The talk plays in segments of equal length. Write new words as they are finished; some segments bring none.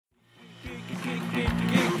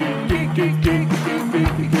Hello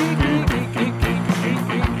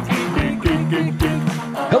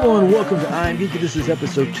and welcome to iamGEEK. This is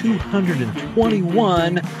episode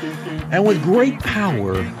 221. And with great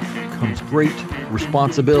power comes great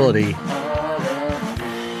responsibility.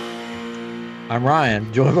 I'm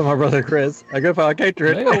Ryan, joined by my brother Chris. I go by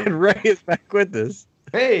Catron, and Ray is back with us.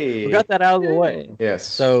 Hey! We got that out of the way. Yes.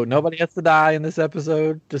 So nobody has to die in this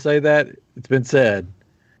episode to say that. It's been said.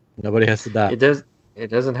 Nobody has to die. It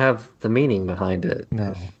doesn't have the meaning behind it.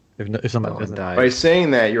 No. If somebody doesn't die. By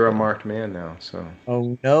saying that, you're a marked man now, so.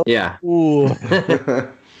 Oh, no. Yeah. Ooh.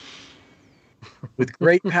 With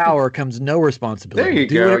great power comes no responsibility. There you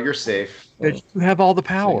go. You're safe. You have all the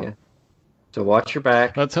power. So watch your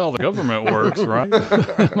back. That's how the government works, right?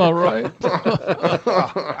 Am I right?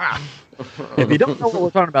 If you don't know what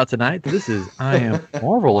we're talking about tonight, this is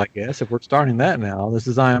iamMarvel, I guess. If we're starting that now, this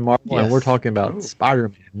is iamMarvel, and we're talking about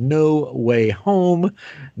Spider-Man No Way Home.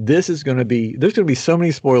 This is going to be, there's going to be so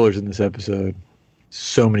many spoilers in this episode.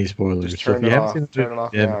 So many spoilers. Just turn it off. Turn it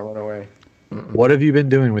off now. Run away. What have you been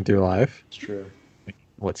doing with your life? It's true.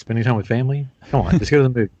 What, spending time with family? Come on, just go to the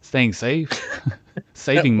movie. Staying safe.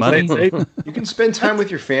 Saving money. You can spend time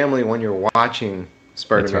with your family when you're watching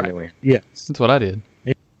Spider-Man No Way Home. Yes. That's what I did.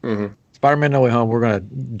 Yeah. Mm-hmm. Spider-Man No Way Home, we're going to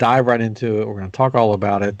dive right into it. We're going to talk all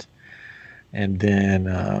about it. And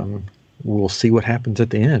then we'll see what happens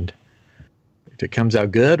at the end. If it comes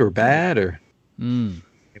out good or bad. Or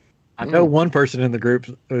I know one person in the group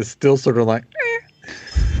is still sort of like,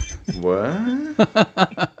 What?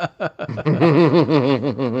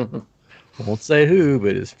 Won't say who,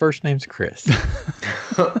 but his first name's Chris.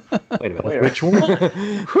 Wait a minute. Which one?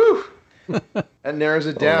 Whew. That narrows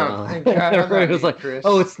it down. Thank God. Everybody was like, Chris.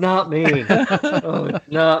 "Oh, it's not me. Oh, it's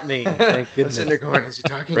not me." Thank goodness. They're going, is he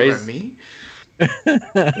talking about me?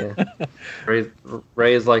 Yeah.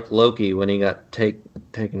 Ray is like Loki when he got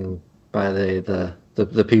taken by the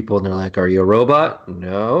people, and they're like, "Are you a robot?"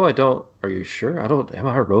 No, I don't. Are you sure? I don't. Am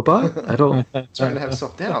I a robot? I don't. Starting to have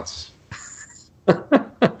self-doubts.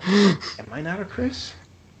 Am I not a Chris?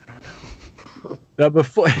 I don't know.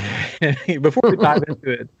 Before we dive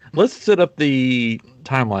into it, let's set up the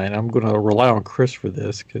timeline. I'm going to rely on Chris for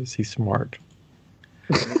this because he's smart.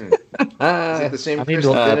 Is it the same Chris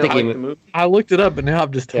that didn't like the movie? I looked it up, but now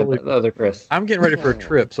I'm just totally... the other Chris. I'm getting ready for a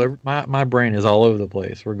trip, so my brain is all over the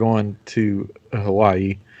place. We're going to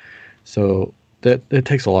Hawaii, so it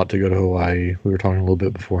takes a lot to go to Hawaii. We were talking a little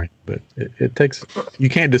bit before, but it takes... You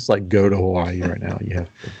can't just like go to Hawaii right now. You have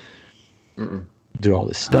to do all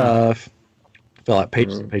this stuff, fill out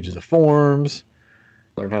pages and pages of forms.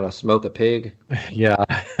 Learn how to smoke a pig. Yeah.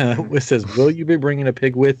 It says, will you be bringing a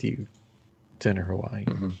pig with you to enter Hawaii?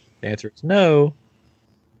 The answer is no.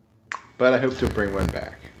 But I hope to bring one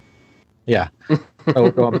back. Yeah. There's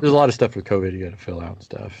a lot of stuff with COVID you got to fill out and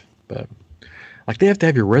stuff. But like they have to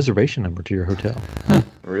have your reservation number to your hotel.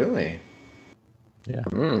 Really? Yeah.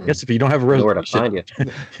 I guess if you don't have a reservation, nowhere to find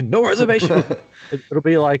you. No reservation. It'll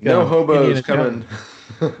be like no hobos coming.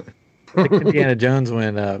 Like Indiana Jones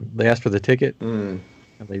when they asked for the ticket, and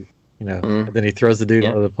they, and then he throws the dude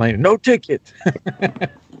out of the plane. No ticket.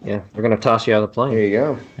 Yeah, they're gonna toss you out of the plane. There you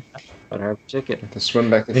go. Better have a ticket. To swim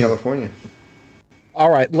back to California. All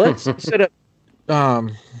right, let's set up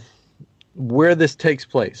where this takes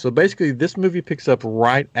place. So basically, this movie picks up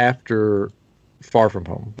right after Far From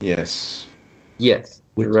Home. Yes. Yes,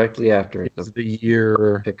 directly after. It's the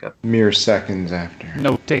year pickup. Mere seconds after.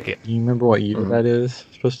 No ticket. Do you remember what year that is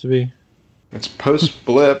supposed to be? It's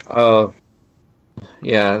post-blip. Oh,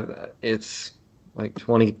 yeah, it's like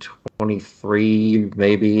 2023,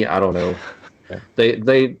 maybe. I don't know. They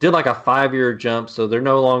did like a 5-year jump, so they're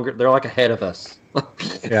like ahead of us.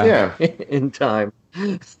 Yeah. In time.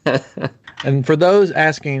 And for those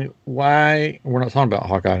asking why we're not talking about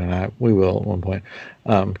Hawkeye tonight, we will at one point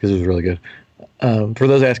because it was really good. For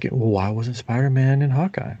those asking, well, why wasn't Spider-Man in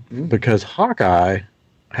Hawkeye? Because Hawkeye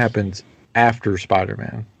happens after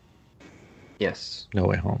Spider-Man. Yes. No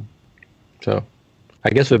Way Home. So,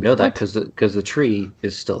 I guess we know that because the tree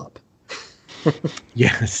is still up.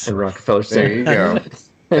 Yes. In Rockefeller Center. There you go.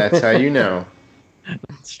 That's how you know.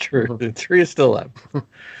 It's true. The tree is still up.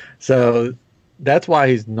 So, that's why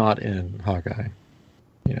he's not in Hawkeye.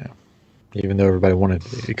 Even though everybody wanted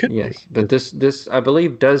to be. It could be. But this, I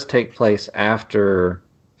believe, does take place after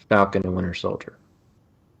Falcon and Winter Soldier.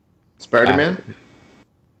 Spider-Man?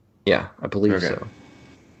 Yeah, I believe so.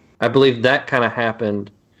 I believe that kind of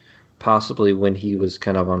happened possibly when he was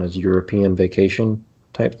kind of on his European vacation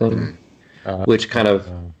type thing, which kind of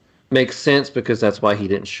makes sense because that's why he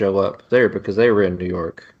didn't show up there, because they were in New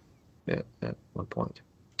York at one point.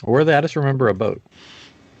 Where they at us remember a boat.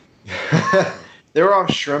 They were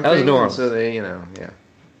off shrimping, That was New Orleans. so they, yeah.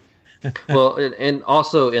 Well, and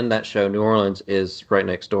also in that show, New Orleans is right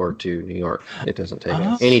next door to New York. It doesn't take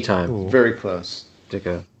any time Very close. to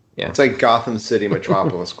go. Yeah. It's like Gotham City,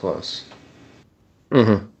 Metropolis close.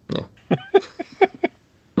 Mm-hmm. Yeah.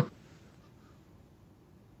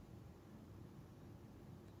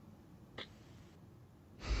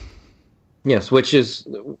 Yes, which is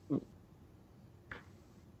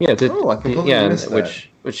I completely missed that.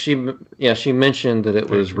 Which she mentioned that it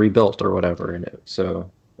was rebuilt or whatever in it. So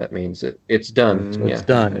that means it's done. It's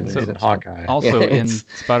done. It's in Hawkeye. Also in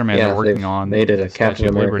Spider-Man, they're working on made it a Statue Captain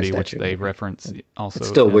of America Liberty, statue. which they reference also. It's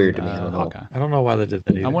still in, weird to me. Hawkeye. I don't know why they did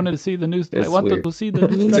that either. I wanted to see the news. It's I wanted weird. to see the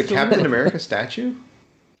news. It's a Captain America statue?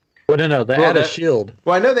 Well, no, they added a shield.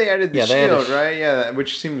 Well, I know they added the Yeah, they added shield, right? Yeah,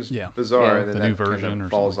 which seems bizarre. Yeah, and then the that new version kind of or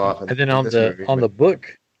falls something. off. And then on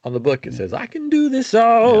the book it says, "I can do this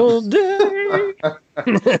all day."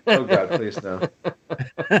 Oh God, please no!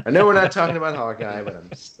 I know we're not talking about Hawkeye, but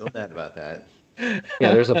I'm still mad about that.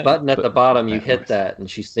 Yeah, there's a button at the bottom. You hit that, and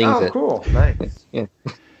she sings it. Oh, cool, nice. Yeah.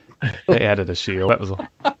 They added a shield. That was all.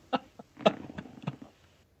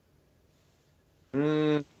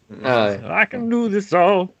 I can do this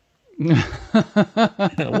all. Yeah,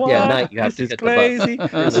 night you have to hit crazy. the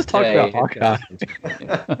button. Let's just talk about Hawkeye.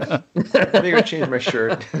 I think I changed my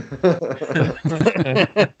shirt.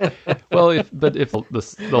 Well, if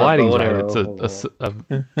the lighting's right, it's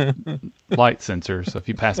a light sensor. So if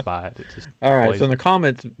you pass by it, it just All right. plays. So in the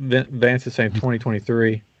comments, Vance is saying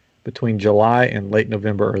 2023 between July and late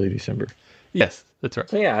November, early December. Yes, that's right.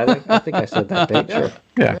 So yeah, I think I said that date. Sure.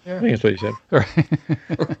 Yeah, I think that's what you said. Right.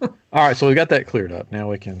 All right, so we got that cleared up. Now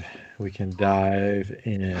we can dive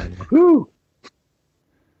in. Woo.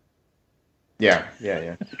 Yeah.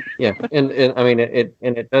 Yeah, and I mean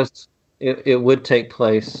it does. It would take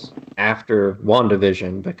place after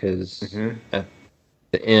WandaVision because at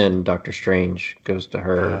the end, Doctor Strange goes to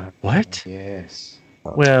her. What? Yes.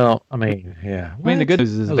 Well, I mean, yeah. I mean, the good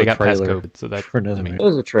news is That was they a got past trailer COVID, so that's for another It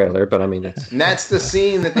was a trailer, but I mean it's. And that's the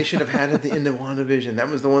scene that they should have had at the end of WandaVision. That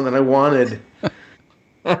was the one that I wanted.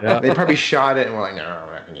 Yeah. They probably shot it and were like, no, I'm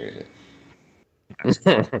not going to use it.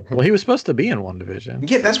 Well, he was supposed to be in WandaVision.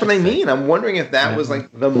 Yeah, that's what I mean. I'm wondering if that was like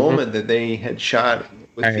the moment that they had shot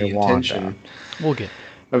with the intention we'll get.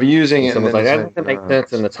 of using it. Someone's and like, then that doesn't make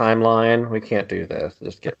sense in the timeline. We can't do this.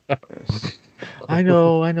 Just get. I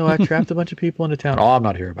know. I trapped a bunch of people into town. Oh, I'm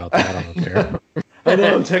not here about that. I don't care. I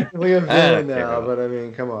know I'm technically a villain Okay, now, well. but I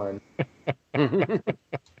mean, come on.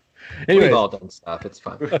 Anyways, We've all done stuff. It's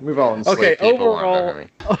fun. We've all enslaved people,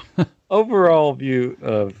 overall view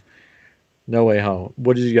of No Way Home.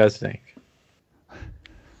 What did you guys think?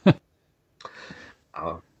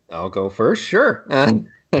 I'll go first. Sure.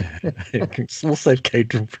 We'll save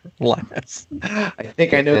Catron for last. I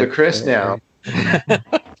think I know the Chris now.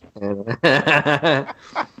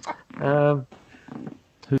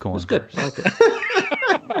 Who's going? It was good.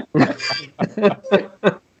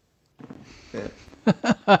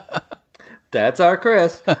 That's our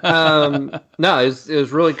Chris. No, it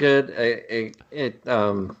was really good. It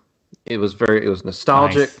was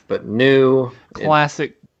nostalgic Nice. but new.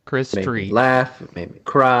 Classic Chris It made Street. me laugh. It made me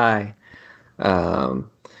cry.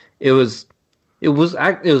 It was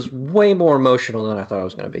way more emotional than I thought it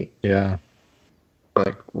was going to be. Yeah.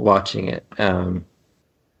 Like watching it, and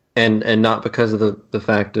not because of the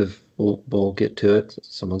fact of we'll get to it,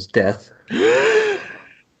 someone's death. Too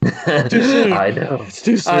soon. I know. It's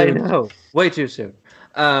too soon. I know. Way too soon.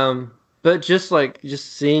 But just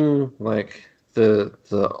seeing like the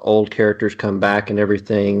old characters come back and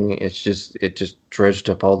everything, it just dredged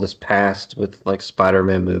up all this past with like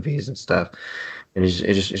Spider-Man movies and stuff, and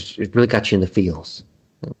it really got you in the feels.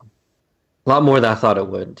 A lot more than I thought it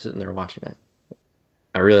would sitting there watching it.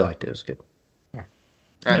 I really liked it. It was good.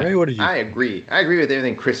 Ray, what did you I agree. I agree with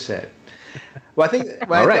everything Chris said. Well,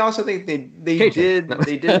 I also think they did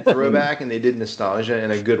a throwback and they did nostalgia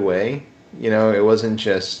in a good way. It wasn't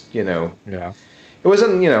just Yeah. It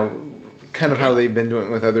wasn't kind of how they've been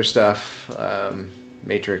doing with other stuff,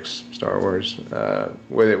 Matrix, Star Wars,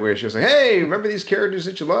 where she was like, hey, remember these characters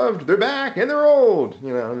that you loved? They're back and they're old.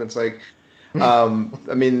 And it's like. I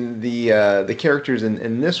mean the characters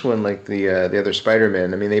in this one, like the other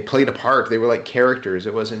Spider-Man, I mean they played a part. They were like characters.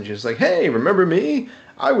 It wasn't just like, hey, remember me?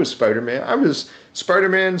 I was Spider-Man. I was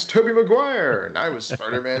Spider-Man's Tobey Maguire, and I was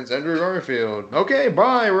Spider-Man's Andrew Garfield. Okay,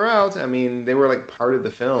 bye, we're out. I mean they were like part of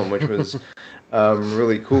the film, which was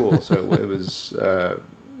really cool. So it was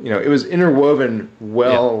it was interwoven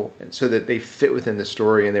well, so that they fit within the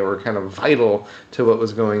story and they were kind of vital to what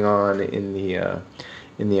was going on in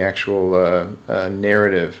the actual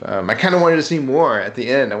narrative. I kind of wanted to see more at the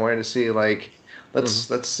end. I wanted to see like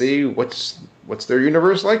Let's see what's their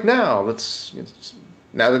universe like now.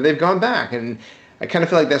 Now that they've gone back, and I kind of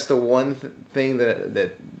feel like that's the one thing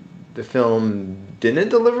that the film didn't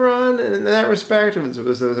deliver on in that respect. There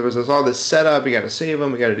was all this setup. We got to save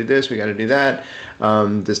them. We got to do this. We got to do that.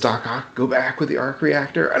 Does Doc Ock go back with the arc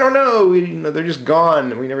reactor? I don't know. They're just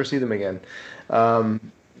gone. We never see them again,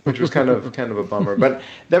 which was kind of a bummer. But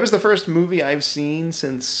that was the first movie I've seen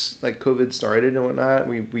since like COVID started and whatnot.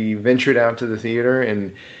 We ventured out to the theater,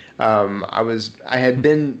 and I had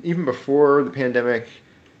been, even before the pandemic,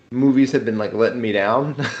 movies had been like letting me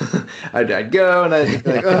down. I'd go and I'd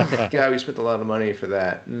be like, oh god, we spent a lot of money for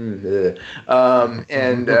that.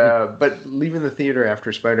 But leaving the theater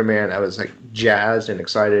after Spider-Man, I was like jazzed and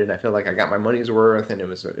excited, and I feel like I got my money's worth, and it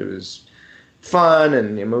was fun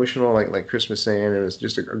and emotional, like Chris was saying. It was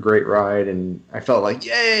just a great ride, and I felt like,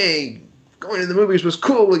 yay, going to the movies was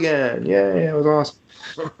cool again. Yay, it was awesome.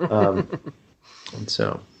 And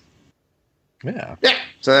so yeah.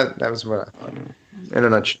 So that was what I thought in a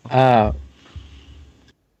nutshell.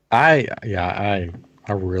 I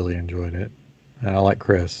really enjoyed it. And I like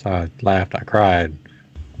Chris. I laughed. I cried.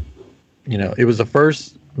 It was the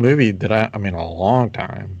first movie that a long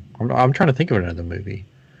time. I'm trying to think of another movie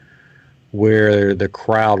where the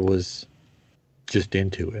crowd was just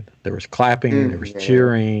into it. There was clapping. There was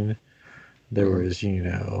cheering. There was,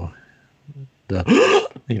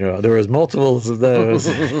 there was multiples of those.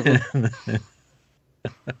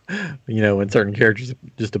 When certain characters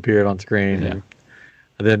just appeared on screen, and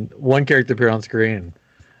then one character appeared on screen, and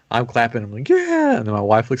I'm clapping. I'm like, yeah, and then my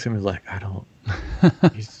wife looks at me and is like, I don't.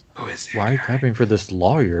 Why are you clapping for this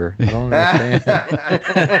lawyer? I don't understand.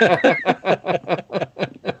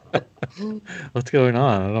 What's going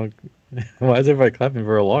on? Why is everybody clapping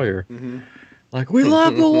for a lawyer? Like, we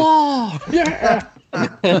love the law. Yeah.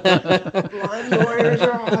 Blind lawyers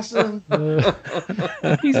are awesome.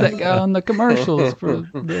 He's that guy on the commercials for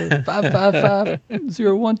the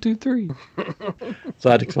 555-0123. So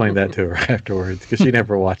I had to explain that to her afterwards because she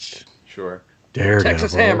never watched. Sure. Daredevil.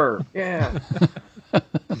 Texas Hammer. Yeah.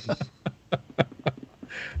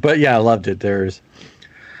 But yeah, I loved it. There's,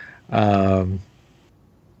 I'm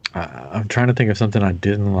trying to think of something I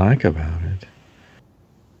didn't like about it.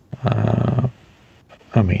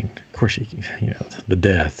 Of course, the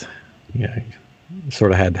death,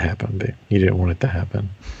 sort of had to happen, but you didn't want it to happen.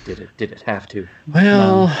 Did it have to?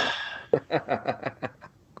 Well,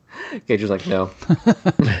 Gage was like, no.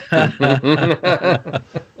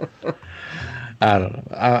 I don't know.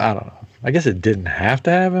 I don't know. I guess it didn't have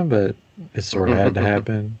to happen, but it sort of had to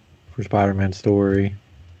happen for Spider-Man's story.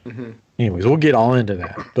 Anyways, we'll get all into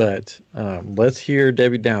that, but let's hear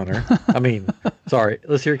Debbie Downer.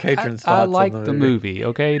 Let's hear Katrin's thoughts. I like the movie.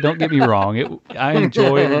 Okay, don't get me wrong. I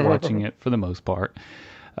enjoyed watching it for the most part.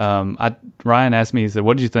 Ryan asked me, he said,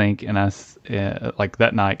 "What did you think?" And I like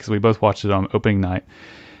that night, because we both watched it on opening night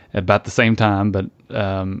at about the same time. But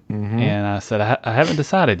and I said I haven't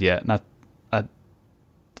decided yet, and I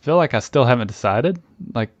feel like I still haven't decided.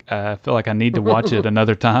 Like I feel like I need to watch it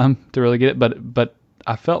another time to really get it. But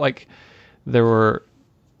I felt like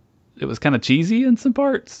it was kind of cheesy in some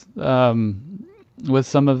parts with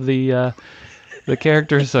some of the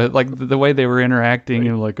characters. So, like the way they were interacting,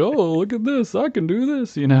 and like, oh, look at this, I can do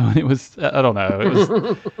this, It was, I don't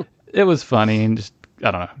know, it was funny and just, I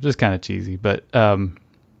don't know, just kind of cheesy. But I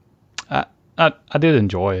did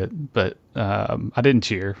enjoy it, but I didn't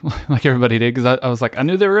cheer like everybody did, because I was like, I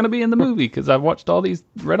knew they were going to be in the movie because I watched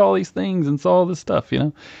read all these things and saw all this stuff,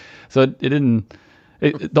 So it didn't.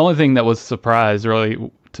 The only thing that was a surprise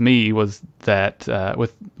really to me was that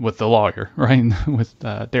with the lawyer, right, with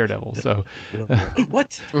Daredevil. So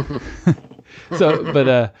what? So,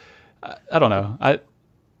 but I don't know.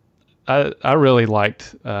 I really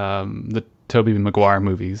liked the Tobey Maguire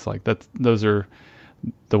movies. Like those are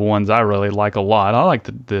the ones I really like a lot. I like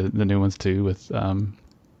the new ones too with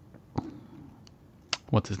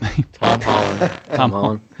what's his name? Tom Holland. Tom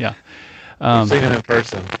Holland. Yeah. You've seen it in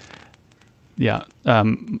person. Yeah.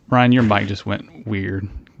 Ryan, your mic just went weird.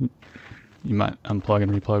 You might unplug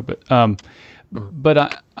and replug,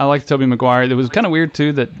 but I like Tobey Maguire. It was kind of weird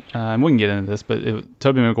too that, and we can get into this, but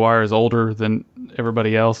Tobey Maguire is older than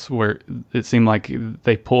everybody else, where it seemed like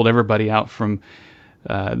they pulled everybody out from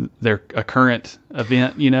a current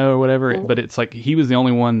event, or whatever. But it's like he was the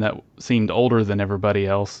only one that seemed older than everybody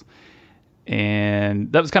else.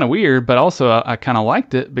 And that was kind of weird, but also I kind of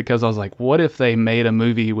liked it because I was like, what if they made a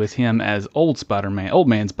movie with him as old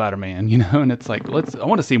man Spider-Man, and it's like, I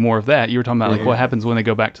want to see more of that. You were talking about like what happens when they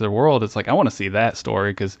go back to their world. It's like, I want to see that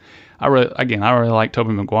story because I really like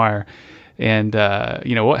Tobey Maguire, and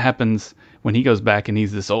what happens when he goes back and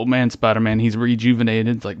he's this old man Spider-Man, he's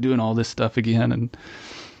rejuvenated, like doing all this stuff again, and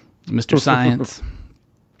Mr. Science.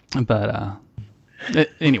 But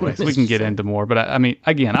anyways, we can get into more. But I mean,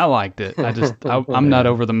 again, I liked it. I'm not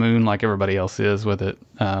over the moon like everybody else is with it.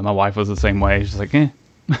 My wife was the same way. She's like,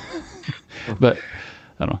 But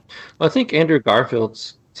I don't know. Well, I think Andrew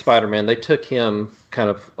Garfield's Spider-Man, they took him kind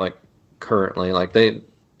of like currently, like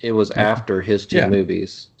it was after his two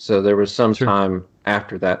movies, so there was some time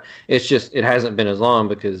after that. It's just it hasn't been as long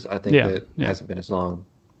because I think that it hasn't been as long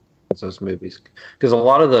as those movies, because a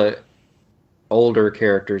lot of the older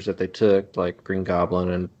characters that they took, like Green Goblin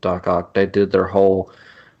and Doc Ock, they did their whole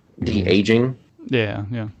de-aging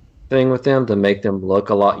thing with them to make them look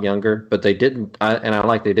a lot younger, but they didn't. I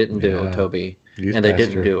like they didn't do it with Toby. And they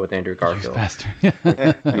didn't do it with Andrew Garfield. Well,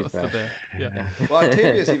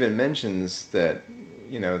 Octavius even mentions that,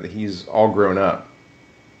 that he's all grown up.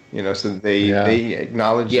 So they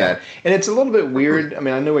acknowledge that. And it's a little bit weird. I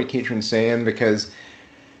mean, I know what Caitlin's saying, because,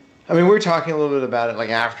 I mean, we were talking a little bit about it, like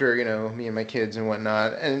after, me and my kids and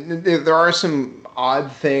whatnot. And there are some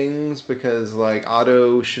odd things, because, like,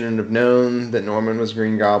 Otto shouldn't have known that Norman was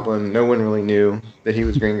Green Goblin. No one really knew that he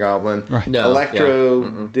was Green Goblin. Right. No,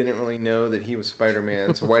 Electro didn't really know that he was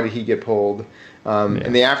Spider-Man, so why did he get pulled?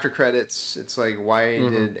 In the after credits, it's like, why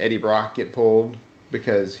did Eddie Brock get pulled?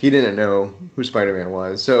 Because he didn't know who Spider-Man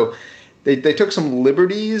was. So they took some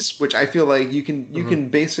liberties, which I feel like you can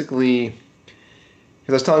basically...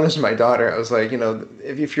 Because I was telling this to my daughter, I was like,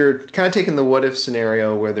 if you're kind of taking the what-if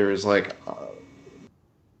scenario where there is like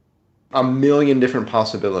a million different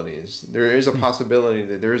possibilities, there is a possibility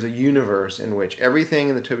that there is a universe in which everything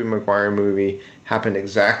in the Tobey Maguire movie happened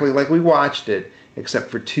exactly like we watched it, except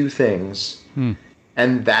for two things.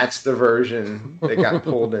 And that's the version that got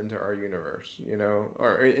pulled into our universe,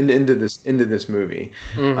 or into this movie.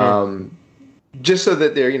 Just so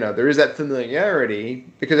that there is that familiarity,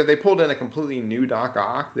 because if they pulled in a completely new Doc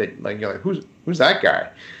Ock, that like you're like, who's that guy?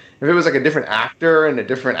 If it was like a different actor and a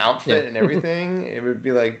different outfit and everything, it would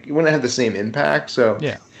be like, it wouldn't have the same impact. So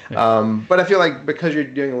but I feel like because you're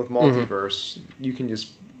dealing with multiverse, you can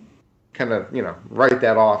just kind of write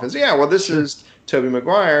that off as this is Tobey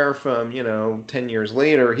Maguire from 10 years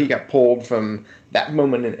later. He got pulled from that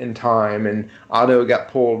moment in time, and Otto got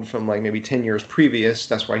pulled from like maybe 10 years previous.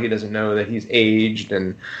 That's why he doesn't know that he's aged,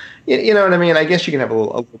 and you know what I mean. I guess you can have a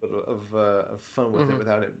little bit of fun with it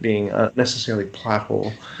without it being necessarily plot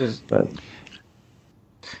hole. But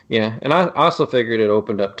yeah, and I also figured it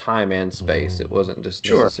opened up time and space. It wasn't just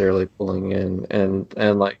necessarily pulling in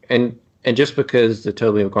and just because the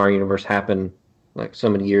Tobey Maguire universe happened like so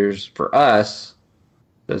many years for us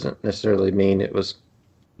doesn't necessarily mean it was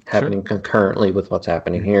happening concurrently with what's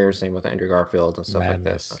happening here. Same with Andrew Garfield and stuff like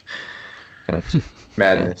that. So, kind of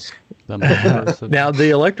madness. Now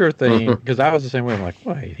the Electro thing, because I was the same way. I'm like,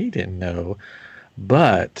 wait, he didn't know.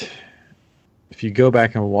 But if you go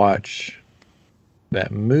back and watch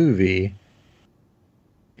that movie,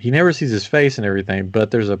 he never sees his face and everything.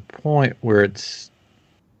 But there's a point where it's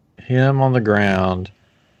him on the ground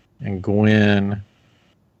and Gwen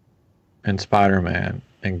and Spider-Man,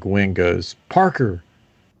 and Gwen goes, Parker,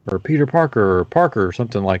 or Peter Parker, or Parker, or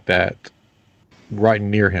something like that, right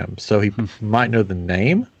near him. So he might know the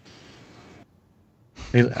name,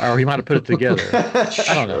 or he might have put it together.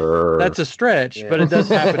 I don't know. That's a stretch, but it does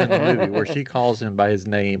happen in the movie where she calls him by his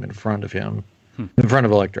name in front of him, in front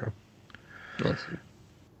of Electro.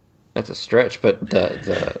 That's a stretch, but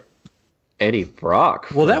the Eddie Brock.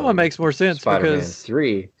 Well, that one makes more sense, Spider-Man because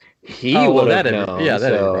 3. He would have known. Yeah,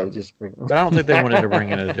 that so is right. But I don't think they wanted to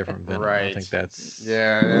bring in a different Venom. Right. I think that's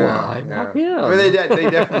Why not him? I mean, they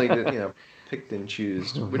definitely did, picked and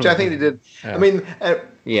choose, which I think they did. Yeah. I mean,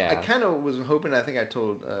 I kind of was hoping. I think I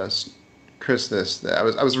told Chris this, that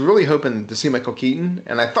I was really hoping to see Michael Keaton,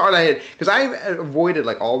 and I thought I had, because I avoided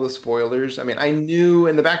like all the spoilers. I mean, I knew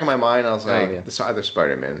in the back of my mind, I was like, this other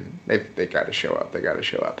Spider-Man, they got to show up. They got to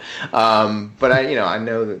show up. But I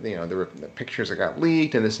know that there were the pictures that got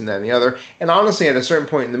leaked and this and that and the other. And honestly, at a certain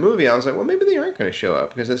point in the movie, I was like, well, maybe they aren't going to show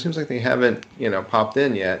up, because it seems like they haven't popped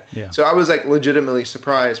in yet. Yeah. So I was like legitimately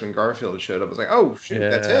surprised when Garfield showed up. I was like, oh shoot,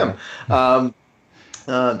 that's him.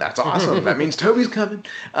 That's awesome. That means Toby's coming.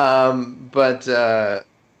 So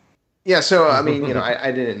I mean,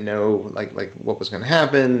 I didn't know like what was going to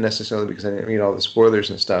happen necessarily, because I didn't read all the spoilers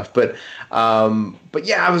and stuff. But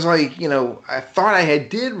yeah, I was like, I thought I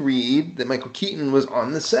did read that Michael Keaton was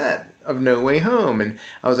on the set of No Way Home, and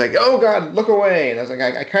I was like, oh God, look away. And I was like,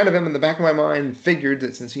 I kind of am in the back of my mind figured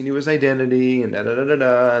that since he knew his identity and and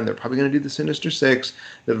they're probably going to do the Sinister Six,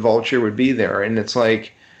 that Vulture would be there. And it's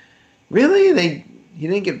like, really, he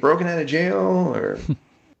didn't get broken out of jail, or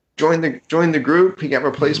joined the group. He got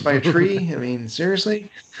replaced by a tree. I mean, seriously.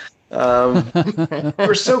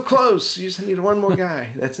 We're so close. You just need one more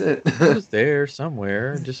guy. That's it. He was there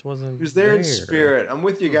somewhere, just wasn't. He was there in spirit. I'm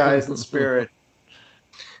with you guys in spirit.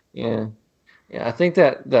 Yeah. Yeah, I think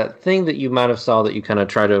that thing that you might have saw that you kind of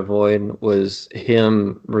tried to avoid was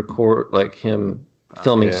him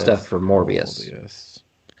filming stuff for Morbius.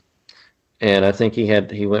 And I think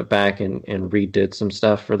he went back and redid some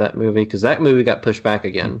stuff for that movie because that movie got pushed back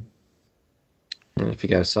again. And if you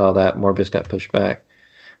guys saw that, Morbius got pushed back.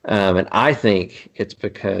 And I think it's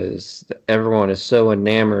because everyone is so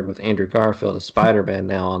enamored with Andrew Garfield as Spider-Man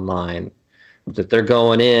now online that they're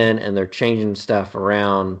going in and they're changing stuff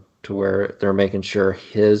around to where they're making sure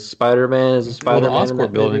his Spider-Man is a Spider-Man. Well, the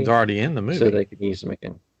Oscorp building's already in the movie. So they could use him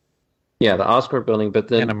again. Yeah, the Oscorp building, but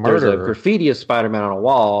then there's a graffiti of Spider-Man on a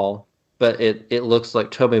wall, but it looks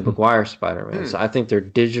like Tobey Maguire's Spider-Man. So I think they're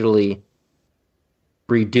digitally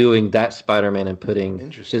redoing that Spider-Man and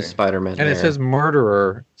putting his Spider-Man and there. It says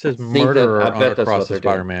murderer. It says murderer across the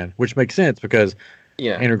Spider-Man, which makes sense because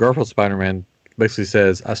Andrew Garfield's Spider-Man basically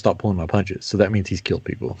says, I stopped pulling my punches. So that means he's killed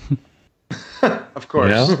people. Of course.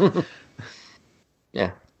 You know?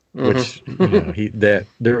 Yeah. Which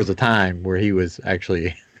there was a time where he was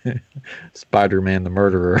actually Spider-Man the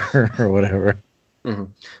murderer or whatever. Mm-hmm.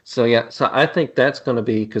 So I think that's going to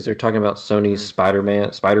be because they're talking about Sony's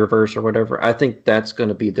Spider-Verse or whatever. I think that's going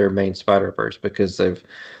to be their main Spider-Verse because they've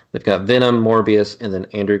got Venom, Morbius, and then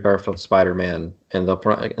Andrew Garfield Spider-Man, and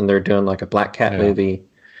they're doing like a Black Cat movie,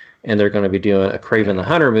 and they're going to be doing a Kraven the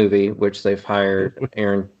Hunter movie, which they've hired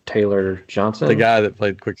Aaron Taylor Johnson, the guy that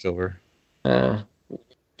played Quicksilver, to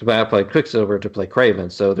play Quicksilver to play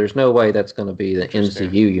Kraven. So there's no way that's going to be the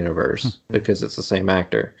MCU universe because it's the same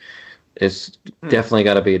actor. It's definitely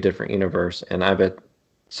got to be a different universe, and I bet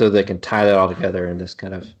so they can tie that all together in this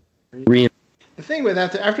kind of The thing with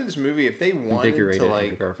after this movie, if they wanted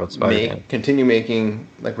to continue making,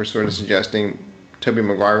 like we're sort of suggesting, Tobey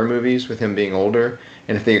Maguire movies with him being older,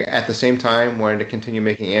 and if they at the same time wanted to continue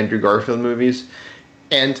making Andrew Garfield movies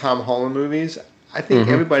and Tom Holland movies, I think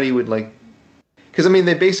everybody would like. Because I mean,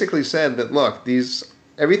 they basically said that look,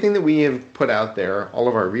 everything that we have put out there, all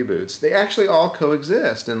of our reboots, they actually all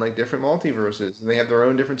coexist in like different multiverses, and they have their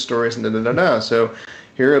own different stories and da-da-da-da. So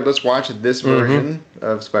here, let's watch this version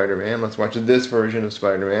of Spider-Man, let's watch this version of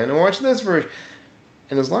Spider-Man, and watch this version.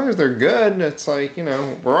 And as long as they're good, it's like,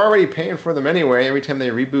 we're already paying for them anyway. Every time they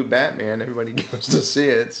reboot Batman, everybody goes to see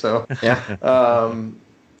it. So,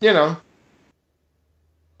 Yeah.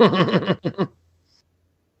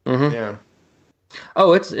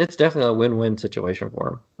 Oh, it's definitely a win-win situation for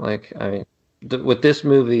them. Like, I mean, with this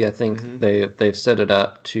movie, I think they've set it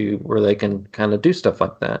up to where they can kind of do stuff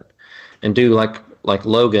like that, and do like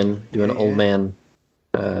Logan, do an old man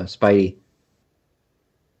Spidey,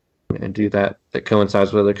 and do that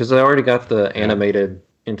coincides with it because they already got the animated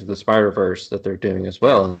Into the Spider-Verse that they're doing as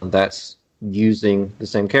well, and that's using the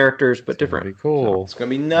same characters but different. Pretty cool. So it's gonna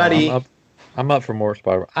be nutty. I'm up for more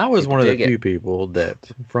Spider. I was one of the few people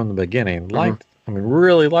that, from the beginning,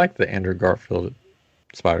 really liked the Andrew Garfield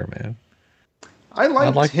Spider-Man. I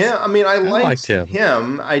liked him. I mean, I liked him.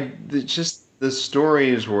 Just the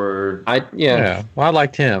stories were. Well, I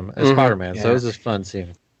liked him as Spider-Man, so it was just fun seeing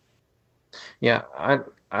him. Yeah,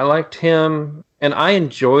 I liked him, and I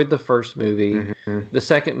enjoyed the first movie. The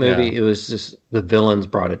second movie, it was just the villains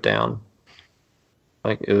brought it down.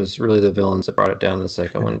 Like, it was really the villains that brought it down in the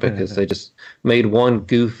second one because they just made one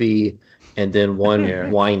goofy and then one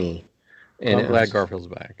whiny. And I'm glad Garfield's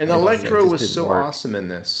back. And Electro was so awesome in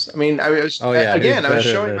this. I mean, I was showing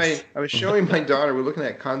my daughter. We're looking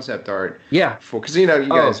at concept art. Yeah, because you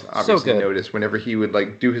guys obviously noticed whenever he would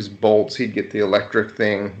like do his bolts, he'd get the electric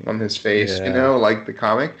thing on his face. Like the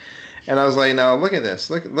comic. And I was like, now look at this.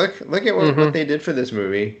 Look at what they did for this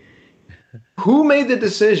movie. Who made the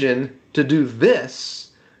decision to do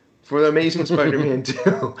this for the Amazing Spider-Man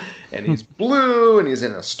 2? And he's blue, and he's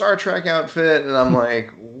in a Star Trek outfit, and I'm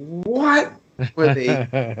like, what were they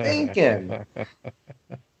thinking?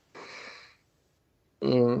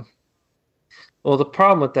 Well, the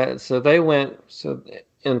problem with that, so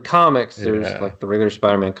in comics, there's like the regular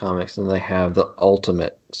Spider-Man comics, and they have the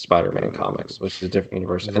Ultimate Spider-Man comics, which is a different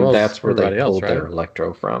universe, and that's where they pulled their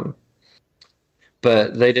Electro from.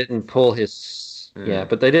 But they didn't pull his...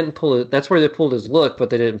 but they didn't pull it. That's where they pulled his look,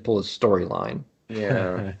 but they didn't pull his storyline.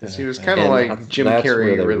 Yeah, he was kind of like Jim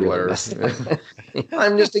Carrey Riddler. Really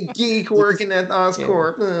I'm just a geek working at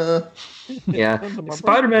Oscorp.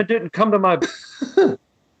 Spider-Man didn't come to my... I'm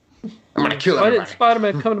gonna kill everybody. Why didn't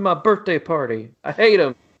Spider-Man come to my birthday party? I hate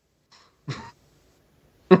him.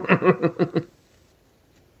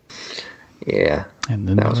 Yeah. And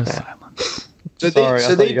then That there was was bad. silence. Sorry,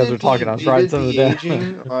 I thought you guys were talking. I was writing some of it down.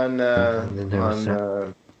 aging on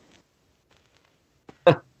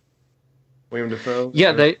William Dafoe.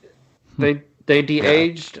 Yeah, they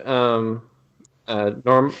de-aged William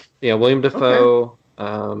Dafoe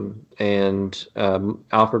and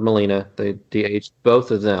Alfred Molina. They de-aged both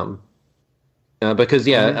of them because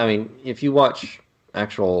I mean, if you watch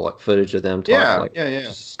actual footage of them talk,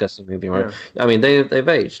 just discussing the movie, right? I mean, they've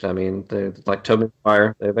aged. I mean, they're like Tobey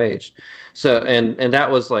Maguire, they've aged. So and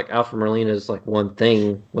that was like Alfred Molina's like one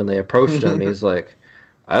thing when they approached him. He's like,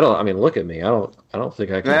 look at me. I don't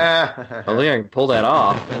think I can. I don't think I can pull that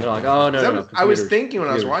off. And they're like, oh no. I was thinking when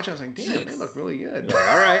I was watching, I was like, damn, they look really good. Like,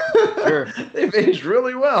 all right, sure. They've aged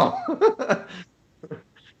really well.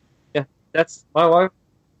 Yeah, that's my wife.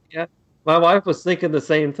 Yeah, my wife was thinking the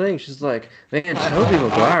same thing. She's like, man, Tobey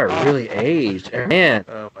Maguire really aged. Man.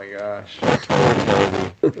 Oh my gosh.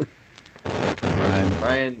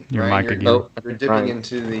 Ryan, Ryan, mic again. You're dipping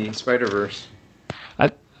into the Spider-Verse.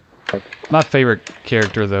 My favorite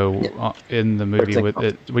character, though, in the movie,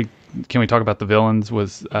 can we talk about the villains?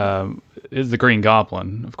 Is the Green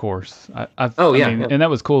Goblin, of course. And that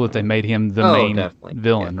was cool that they made him the main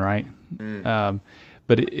villain, right?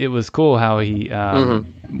 But it was cool how he,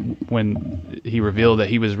 when he revealed that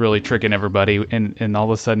he was really tricking everybody, and all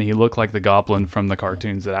of a sudden he looked like the Goblin from the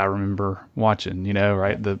cartoons that I remember watching.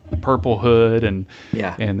 Right? The purple hood and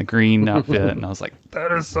the green outfit, and I was like,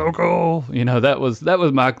 that is so cool. That was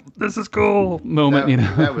my this is cool moment.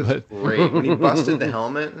 That was great when he busted the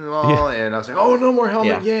helmet and all, and I was like, oh, no more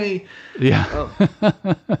helmet, yay! Yeah.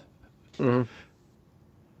 Oh.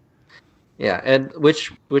 Yeah, and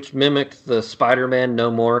which mimicked the Spider-Man No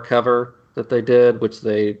More cover that they did, which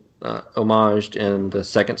they homaged in the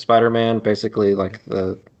second Spider-Man, basically like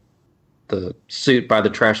the suit by the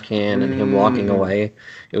trash can and him walking away.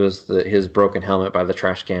 It was his broken helmet by the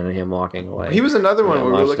trash can and him walking away. He was another one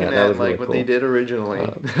where we were looking at like really what cool. they did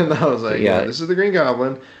originally. And I was like, this is the Green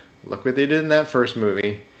Goblin. Look what they did in that first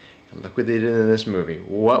movie. And look what they did in this movie.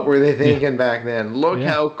 What were they thinking back then? Look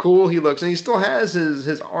how cool he looks. And he still has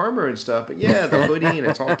his armor and stuff. But the hoodie, and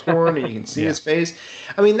it's all torn, and you can see his face.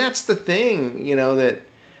 I mean, that's the thing, that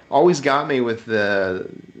always got me with the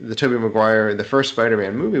Tobey Maguire, the first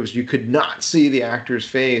Spider-Man movie, was you could not see the actor's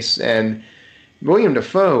face. And William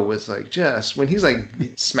Dafoe was like, just when he's like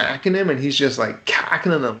smacking him and he's just like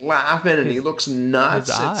cackling and laughing and he looks nuts.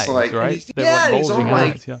 His eyes, it's like, right? he's all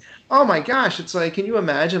like, oh my gosh. It's like, can you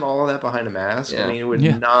imagine all of that behind a mask? Yeah. I mean, it would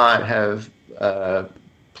not have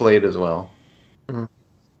played as well. Sure.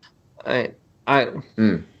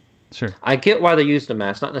 I get why they used a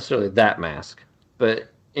mask, not necessarily that mask,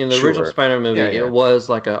 but in the original Spider-Man movie, it was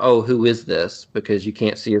like who is this? Because you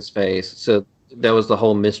can't see his face. So that was the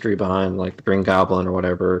whole mystery behind like the Green Goblin or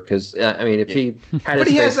whatever. Because I mean, if he had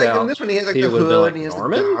his face out, in this one he has like he the would have hood, been and he has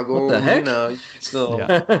Norman? the goggle. What the heck? Still.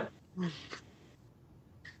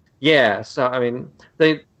 Yeah. So I mean,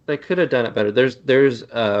 they could have done it better. There's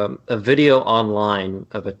a video online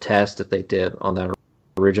of a test that they did on that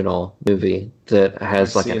original movie that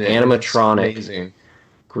has like an animatronic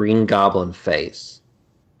Green Goblin face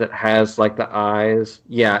that has like the eyes.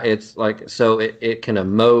 Yeah, it's like, so it can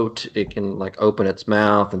emote, it can like open its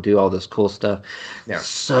mouth and do all this cool stuff. Yeah.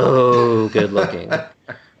 So good looking.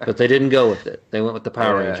 But they didn't go with it. They went with the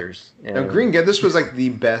Power Rangers. And now, this was like the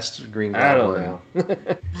best Green Goblin. I don't know.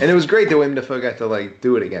 And it was great that Willem Dafoe got to like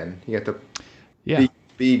do it again. He got to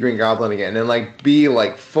be Green Goblin again and like be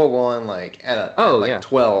like full on like at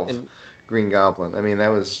 12 Green Goblin. I mean, that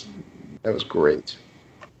was great.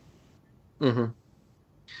 Mm-hmm.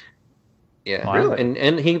 Yeah, wow.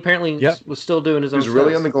 and he apparently was still doing his own stuff. He was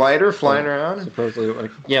really on the glider, flying around. Supposedly,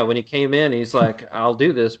 when he came in, he's like, "I'll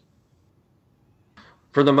do this."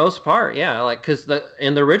 For the most part, like because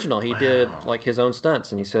in the original he did like his own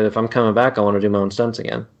stunts, and he said, "If I'm coming back, I want to do my own stunts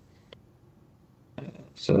again."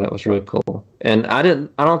 So that was really cool. And I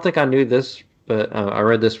don't think I knew this, but I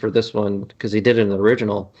read this for this one because he did it in the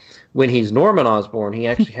original. When he's Norman Osborn, he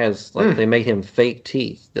actually has like they made him fake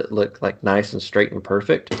teeth that look like nice and straight and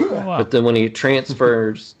perfect. Oh, wow. But then when he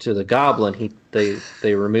transfers to the Goblin,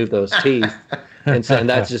 they remove those teeth, and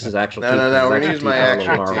that's just his actual teeth. No, we're gonna use my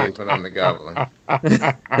actual teeth when I'm the Goblin.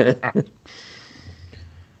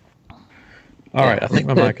 All right, I think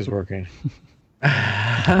my mic is working.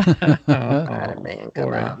 Man,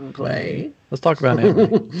 come out and play. Let's talk about Aunt May.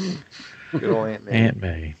 Good old Aunt May. Aunt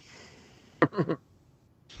May.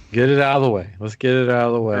 Get it out of the way. Let's get it out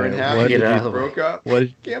of the way. Broke up.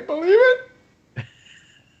 Can't believe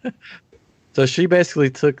it. So she basically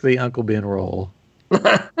took the Uncle Ben role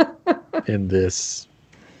in this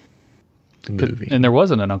movie. And there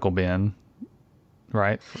wasn't an Uncle Ben.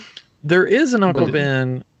 Right. There is an Uncle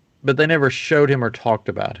Ben, but they never showed him or talked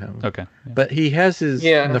about him. Okay. Yeah. But he has his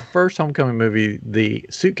in the first Homecoming movie. The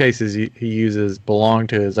suitcases he uses belong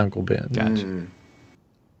to his Uncle Ben. Gotcha.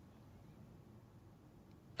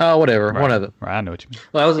 Oh, whatever. Right. One of them. Right, I know what you mean.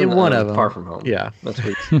 Well, I was in one of them. Far From Home. Yeah, that's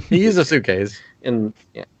what he used a suitcase. In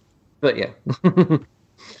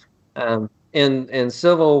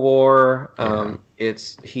Civil War,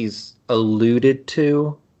 he's alluded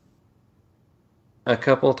to a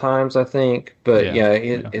couple times, I think, but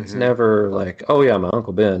it's never like, oh yeah, my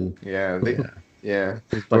Uncle Ben. Like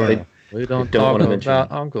we don't want to mention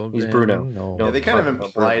about Uncle Ben. He's Bruno. No. Yeah, they kind of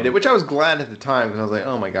implied it, which I was glad at the time because I was like,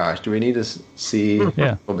 oh my gosh, do we need to see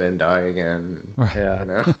Uncle Ben die again? Yeah. You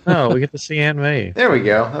know? No, we get to see Aunt May. There we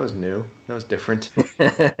go. That was new. That was different.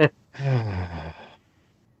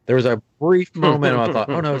 There was a brief moment where I thought,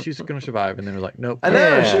 oh no, she's going to survive. And then it was like, nope. I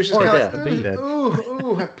know. She was just kind of like,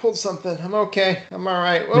 ooh, I pulled something. I'm okay. I'm all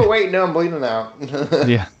right. Oh, wait, no, I'm bleeding out.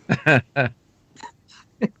 Yeah.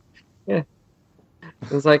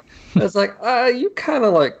 It's like you kind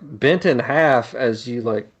of like bent in half as you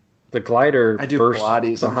like the glider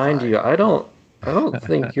burst behind you. I don't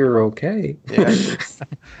think you're okay. Yeah.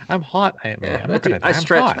 I'm hot, Aunt May. I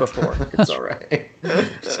stretched before. It's all right.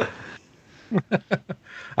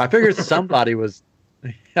 I figured somebody was.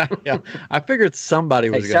 I figured somebody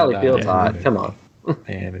was going Sally to die. Field's hot. Come on.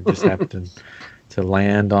 And it just happened to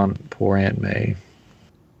land on poor Aunt May.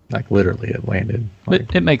 Like literally, it landed.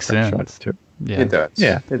 Like, it makes sense. Yeah. It does.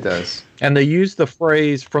 Yeah, it does. And they used the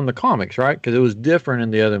phrase from the comics, right? Because it was different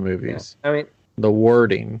in the other movies. Yeah. I mean, the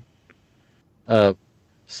wording,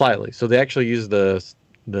 slightly. So they actually used the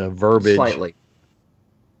verbiage slightly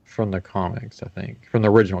from the comics. I think from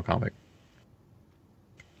the original comic.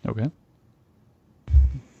 Okay.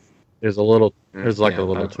 There's a little. There's like a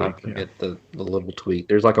little tweak. I forget the little tweak.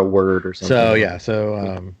 There's like a word or something. So yeah.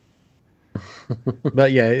 So.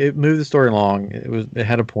 But yeah, it moved the story along. It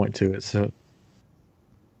had a point to it. So.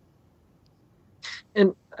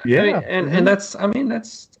 And and that's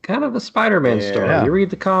kind of a Spider-Man story. Yeah. You read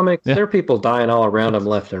the comics, there are people dying all around him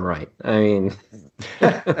left and right. I mean,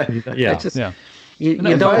 yeah, just, you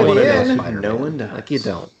don't want to know Spider-Man. No one does. Like you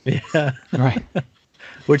don't. Yeah, right.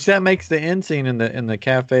 Which that makes the end scene in the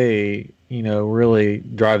cafe, really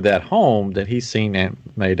drive that home. That he's seen Aunt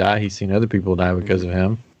May die. He's seen other people die because of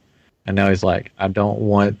him, and now he's like, I don't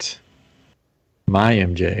want my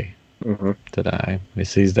MJ. To die. He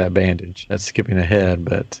sees that bandage. That's skipping ahead,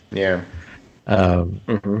 but yeah.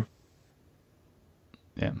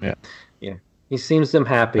 Yeah. He seems them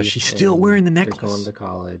happy. But she's still wearing the necklace. They're going to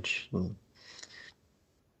college.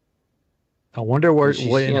 I wonder what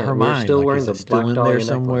in her mind. Still like, wearing is the it still in there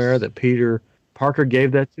somewhere that Peter Parker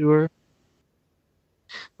gave that to her.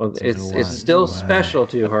 Well, it's still special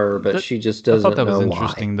to her, but she just doesn't know why. I thought that was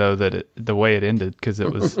interesting, though, that the way it ended, because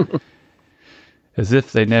it was as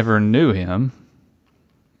if they never knew him,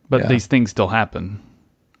 but these things still happen.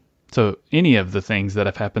 So any of the things that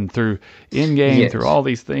have happened through Endgame, through all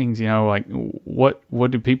these things, like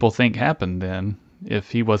what do people think happened then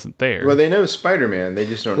if he wasn't there? Well, they know Spider-Man. They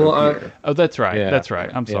just don't know Peter. Oh, that's right. Yeah. That's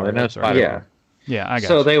right. I'm sorry. They know Spider-Man. Yeah, I got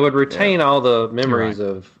So you. they would retain all the memories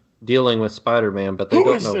of dealing with Spider-Man, but they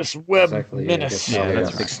don't know this web exactly menace? how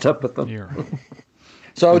that's mixed up with them. You're right.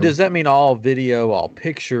 So does that mean all video, all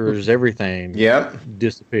pictures, everything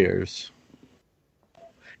disappears?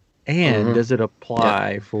 And does it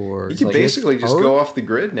apply for... He can basically just go off the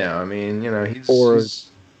grid now. I mean, he's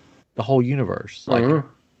the whole universe.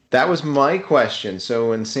 That was my question. So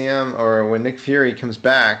when Nick Fury comes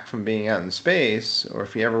back from being out in space, or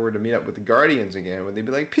if he ever were to meet up with the Guardians again, would they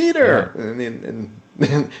be like, Peter? Yeah.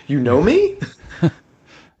 And you know me?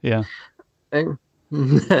 Yeah.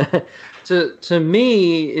 To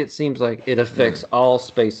me, it seems like it affects all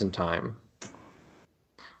space and time,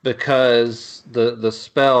 because the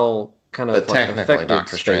spell kind of technically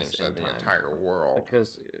Doctor Strange said the entire world.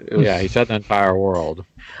 Because he said the entire world.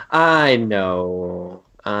 I know.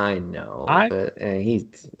 But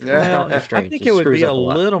he's I think it would be a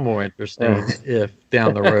little more interesting if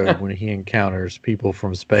down the road when he encounters people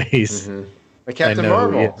from space. Like Captain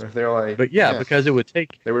Marvel, if they're like, but because it would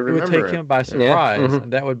take him by surprise,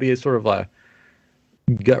 and that would be a sort of like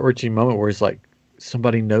gut-wrenching moment where it's like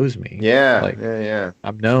somebody knows me.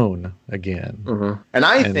 I'm known again. And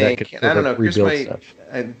I think, and I don't know, Chris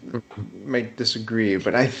might disagree,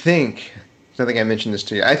 but I think I mentioned this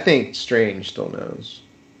to you. I think Strange still knows,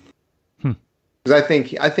 because I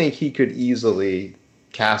think he could easily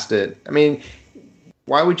cast it. I mean,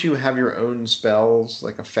 why would you have your own spells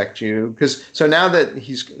affect you? Because so now that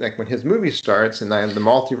he's when his movie starts and the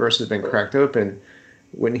multiverse has been cracked open,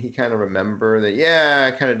 wouldn't he kind of remember that?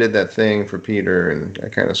 Yeah, I kind of did that thing for Peter, and I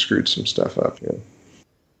kind of screwed some stuff up. Yeah.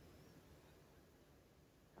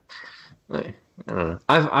 I don't know.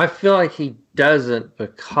 I feel like he doesn't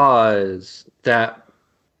because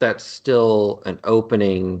that's still an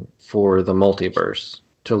opening for the multiverse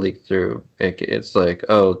to leak through. It's like,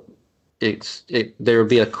 oh, there would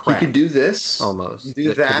be a crack. He could do this almost.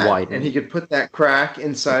 Do that, and he could put that crack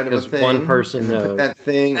inside of a thing. One person knows. Put that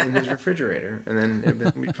thing in his refrigerator, and then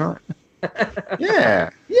everything would be fine.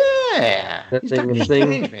 Yeah. That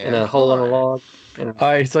thing in a hole in a log. All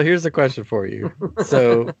right, so here's the question for you.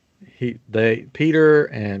 So Peter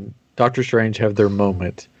and Doctor Strange have their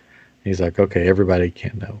moment. He's like, okay, everybody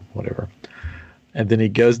can know, whatever. And then he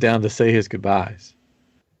goes down to say his goodbyes.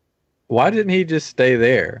 Why didn't he just stay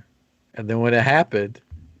there? And then when it happened,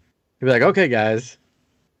 he'd be like, okay, guys,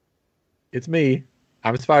 it's me.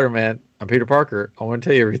 I'm Spider-Man. I'm Peter Parker. I want to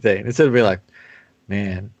tell you everything. Instead of being like,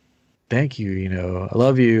 man, thank you. I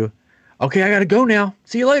love you. Okay, I got to go now.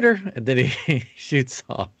 See you later. And then he shoots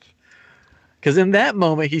off. Because in that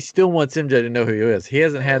moment, he still wants MJ to know who he is. He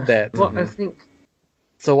hasn't had that. Well, I think.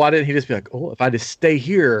 So why didn't he just be like, oh, if I just stay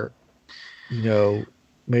here,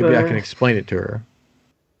 maybe I can explain it to her.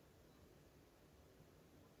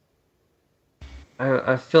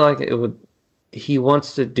 I feel like he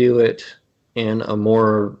wants to do it in a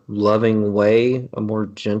more loving way, a more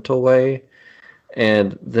gentle way,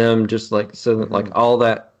 and them just like all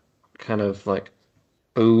that kind of like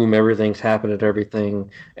boom, everything's happened at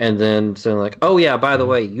everything, and then saying like, oh yeah, by the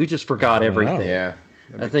way, you just forgot everything. Yeah,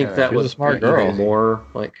 I think that was a smart girl. More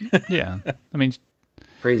like yeah, I mean.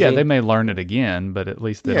 Crazy. Yeah, they may learn it again, but at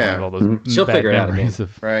least they don't have all those She'll bad figure it out memories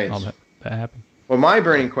again. of all that happened. Well, my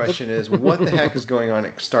burning question is, what the heck is going on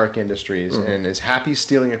at Stark Industries? And is Happy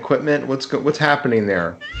stealing equipment? What's happening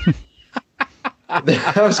there?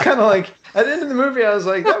 I was kind of like, at the end of the movie, I was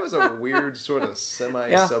like, that was a weird sort of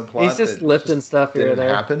semi-subplot. He's just lifting stuff here and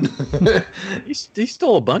there. Happen. He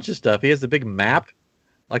stole a bunch of stuff. He has the big map,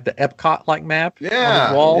 like the Epcot-like map on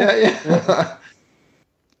his wall. Yeah.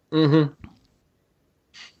 Mm-hmm.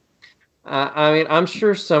 I mean, I'm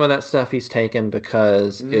sure some of that stuff he's taken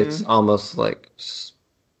because it's almost like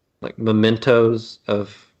mementos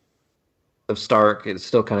of Stark. It's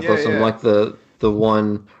still kind of close to him, like the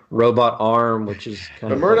one robot arm, which is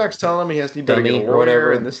kind of. But Murdoch's telling him he has to get a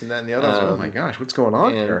lawyer and this and that and the other. Oh my gosh, what's going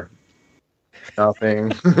on here?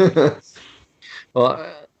 Nothing. Well,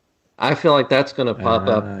 I feel like that's going to pop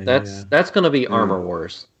up. That's going to be Armor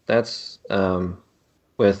Wars. That's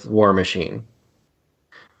with War Machine.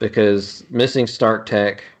 Because missing Stark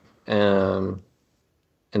Tech and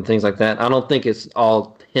things like that, I don't think it's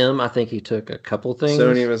all him. I think he took a couple things.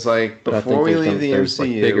 Sony was like, before we leave the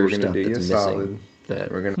MCU, we're going to do you a solid.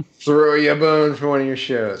 We're going to throw you a bone for one of your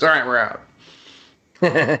shows. All right, we're out.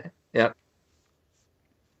 Yep.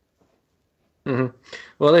 Mm-hmm.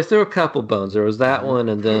 Well, they threw a couple bones. There was that one,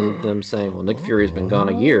 and then them saying, well, Nick Fury's been gone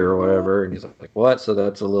a year or whatever. And he's like, what? So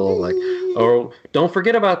that's a little like, oh, don't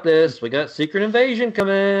forget about this. We got Secret Invasion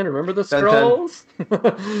coming. Remember the Skrulls?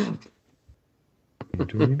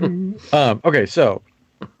 Okay, so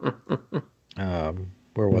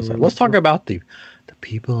where was I? Let's talk about the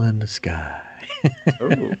people in the sky.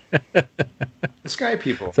 Oh. The sky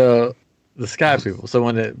people. So the sky people. So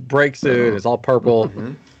when it breaks through, it's all purple,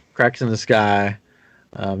 cracks in the sky.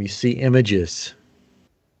 You see images.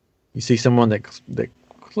 You see someone that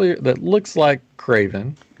looks like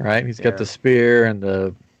Kraven, right? He's got the spear and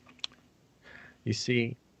the. You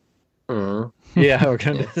see. Yeah, we're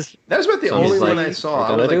gonna. That's about the only one I saw.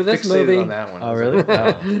 I was do this movie on that one. Oh, really?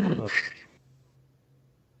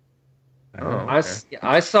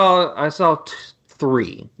 I saw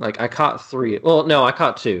 3. Like I caught 3. Well, no, I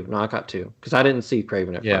caught 2. No, I caught 2 because I didn't see Kraven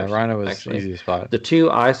at first. Yeah, Rhino was the easiest spot. The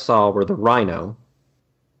 2 I saw were the Rhino,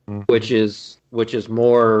 which is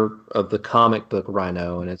more of the comic book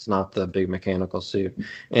Rhino, and it's not the big mechanical suit.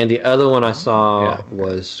 And the other one I saw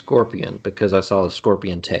was Scorpion because I saw the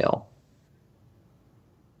Scorpion tail.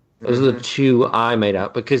 Those are the 2 I made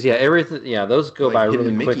out because everything. Yeah, those go by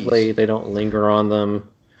really quickly. They don't linger on them.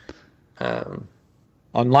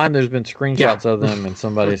 Online, there's been screenshots of them, and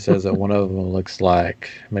somebody says that one of them looks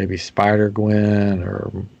like maybe Spider-Gwen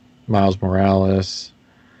or Miles Morales.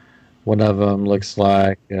 One of them looks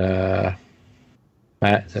like is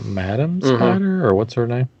it Madam Spider or what's her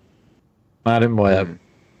name? Madam Web.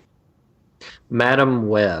 Madam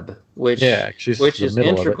Web, which is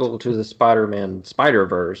integral to the Spider-Man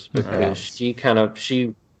Spider-Verse because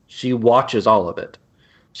she watches all of it.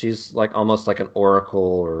 She's like almost like an oracle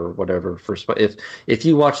or whatever for if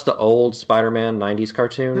you watch the old Spider-Man 90s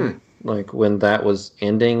cartoon, like when that was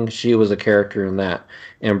ending, she was a character in that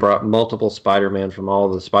and brought multiple Spider-Man from all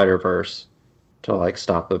the Spider-Verse to like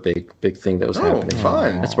stop a big thing that was happening.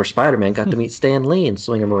 Fun. That's where Spider-Man got to meet Stan Lee and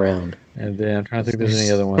swing him around. And then I'm trying to think if there's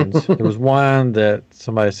any other ones. There was one that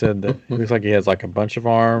somebody said that it looks like he has like a bunch of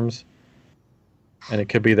arms. And it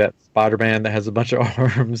could be that Spider-Man that has a bunch of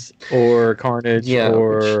arms, or Carnage,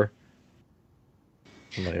 or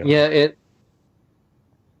somebody else.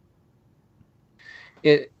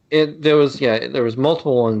 There was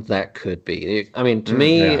multiple ones that could be. I mean, to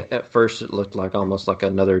me, at first it looked like almost like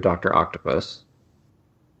another Dr. Octopus.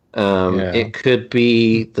 It could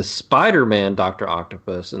be the Spider-Man Dr.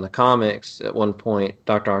 Octopus. In the comics, at one point,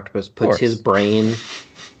 Dr. Octopus puts his brain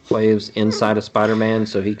waves inside of Spider-Man,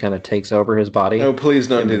 so he kind of takes over his body. Oh, please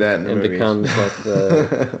don't do that in the movies. Becomes like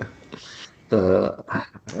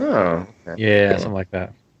something like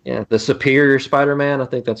that. Yeah, the superior Spider-Man. I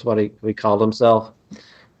think that's what he called himself,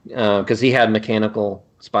 because he had mechanical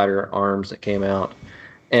spider arms that came out.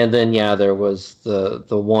 And then there was the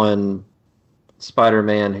one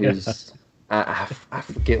Spider-Man who's I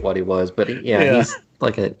forget what he was, but he's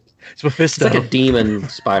like it's like a demon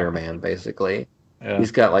Spider-Man basically. Yeah.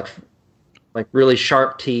 He's got like really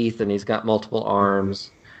sharp teeth, and he's got multiple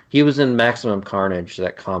arms. He was in Maximum Carnage,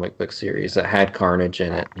 that comic book series that had Carnage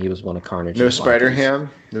in it. He was one of Carnage. No Spider-Ham?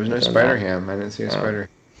 There was no Spider-Ham. I didn't see a spider.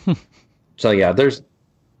 So there's...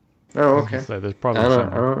 Oh, okay. So there's probably I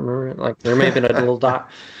don't remember. Like, there may have been a little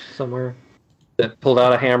dot somewhere that pulled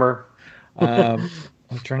out a hammer. I'm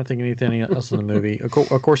trying to think of anything else in the movie. Of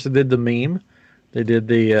course, they did the meme. They did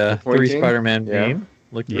the 3 Spider-Man meme.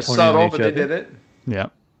 Subtle, but they did it. Yeah.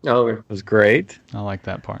 Oh, it was great. I like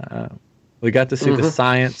that part. We got to see the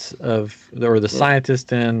science the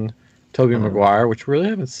scientist in Tobey Maguire, which we really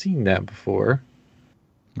haven't seen that before.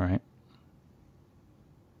 Right.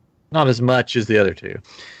 Not as much as the other two.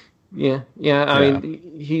 Yeah. I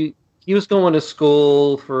mean, he was going to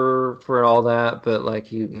school for all that, but like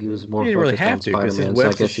he was more. He didn't really have to because his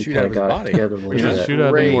webs just shoot out of his body. Shoot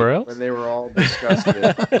out anywhere else. When they were all disgusted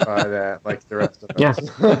by that, like the rest of us.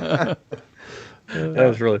 Yeah. That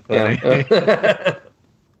was really funny. Yeah.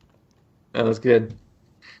 That was good.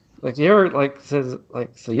 Like you ever says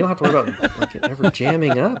so you don't have to worry about like it ever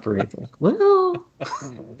jamming up or anything. Well,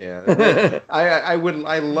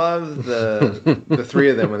 I love the 3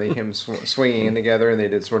 of them when they came swinging in together, and they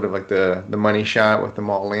did sort of like the money shot with them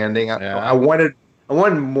all landing. I wanted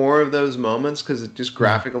more of those moments because it just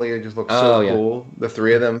graphically it just looked so cool. The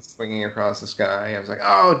 3 of them swinging across the sky. I was like,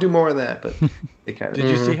 oh, do more of that. But they kind of did.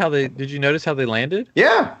 You see how they? Did you notice how they landed?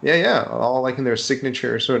 Yeah. All like in their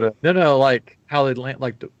signature sort of. No, like how they land,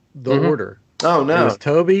 like the order. Oh no! It was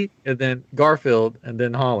Toby, and then Garfield, and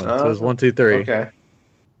then Holland. So it was 1, 2, 3. Okay.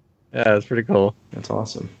 Yeah, it's pretty cool. That's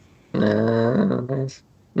awesome. Nice.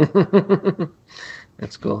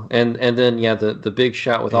 That's cool. And then the big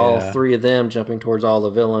shot with all 3 of them jumping towards all the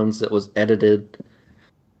villains that was edited.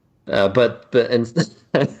 But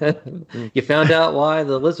you found out why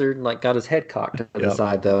the lizard got his head cocked to the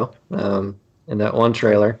side though. In that one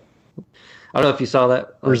trailer. I don't know if you saw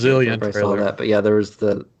that. Brazilian trailer. Saw that, but there was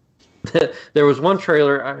there was one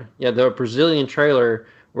trailer. The Brazilian trailer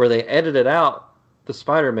where they edited out the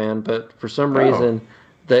Spider-Man, but for some reason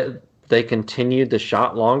they continued the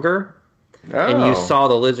shot longer. And you saw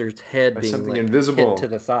the lizard's head being something invisible hit to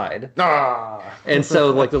the side. And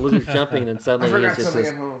so the lizard's jumping, and suddenly he's just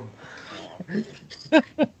at home.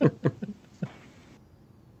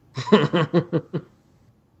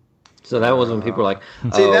 So that was when people were like,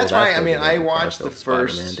 see, that's why. I mean, I watched the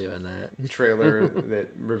first doing that trailer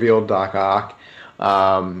that revealed Doc Ock,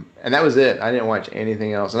 and that was it. I didn't watch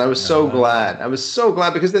anything else, and I was so glad. I was so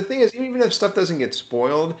glad because the thing is, even if stuff doesn't get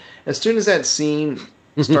spoiled, as soon as that scene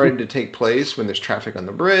started to take place, when there's traffic on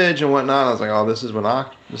the bridge and whatnot, I was like, oh, this is when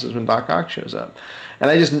Doc Ock shows up,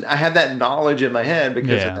 and I had that knowledge in my head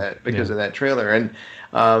because of that trailer, and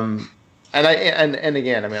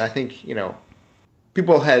again, I mean, I think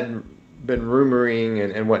people had been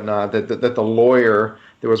rumoring and whatnot that the lawyer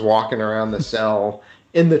that was walking around the cell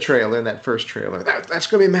in the trailer, in that first trailer, that's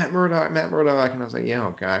going to be Matt Murdock. And I was like, yeah,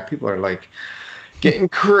 oh God, people are getting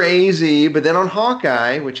crazy. But then on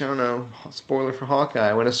Hawkeye, which I don't know, spoiler for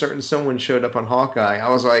Hawkeye, when a certain someone showed up on Hawkeye, I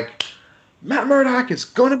was like, Matt Murdock is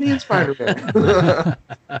going to be in Spider-Man.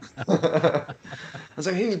 I was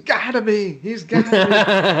like, he's got to be.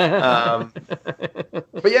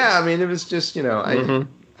 But yeah, I mean, it was just,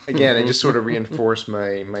 Again, it just sort of reinforced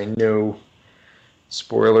my no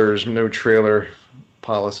spoilers, no trailer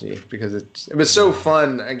policy, because it was so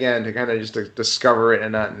fun, again, to kind of just discover it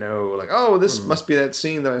and not know, this must be that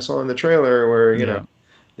scene that I saw in the trailer where,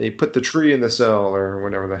 they put the tree in the cell or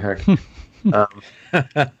whatever the heck.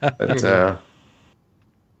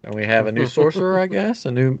 And we have a new sorcerer, I guess,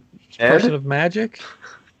 a new person of magic,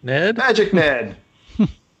 Ned. Magic Ned.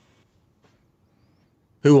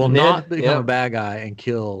 Who will not become a bad guy and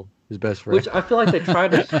kill his best friend. Which I feel like they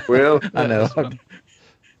tried to... Well, I know.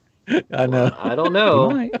 I know. Well, I don't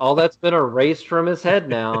know. All that's been erased from his head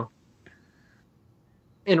now.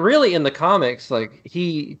 And really, in the comics, like,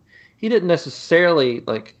 he didn't necessarily,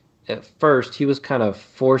 like, at first, he was kind of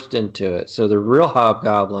forced into it. So the real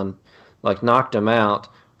Hobgoblin, like, knocked him out,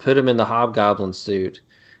 put him in the Hobgoblin suit,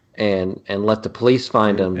 and let the police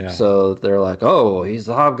find him. Yeah. So they're like, oh, he's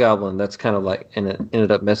the Hobgoblin. That's kind of like, and it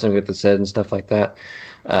ended up messing with his head and stuff like that.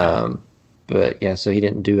 But yeah, so he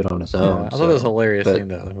didn't do it on his own. I thought it was hilarious thing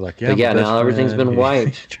though. Like, yeah, now everything's been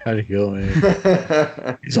wiped. Try to kill me.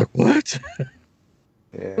 He's like, what?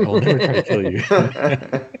 Yeah. I'll never try to kill you.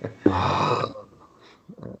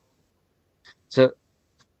 So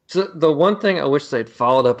the one thing I wish they'd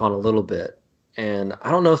followed up on a little bit, and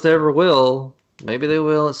I don't know if they ever will. Maybe they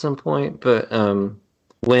will at some point. But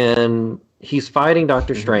when he's fighting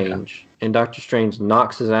Doctor Strange, and Doctor Strange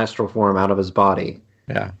knocks his astral form out of his body,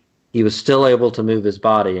 he was still able to move his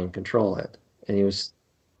body and control it, and he was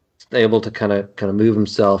able to kind of move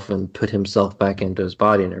himself and put himself back into his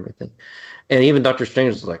body and everything. And even Doctor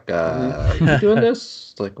Strange was like, "Are you doing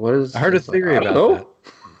this? Like, what is?" I heard a theory about that.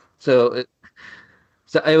 So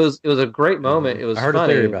it was a great moment. It was I heard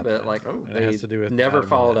funny, a theory about but that. like it has to do with never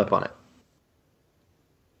followed up on it.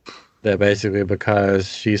 That basically because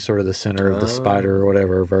she's sort of the center of the spider or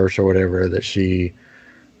whatever verse or whatever, that she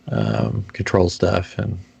controls stuff,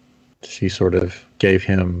 and she sort of gave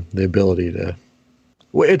him the ability to.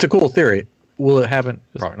 Well, it's a cool theory. Will it happen?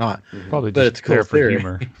 Probably not. Probably, but just it's a cool for theory.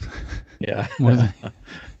 Humor. Yeah.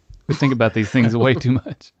 We think about these things way too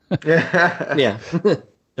much. Yeah.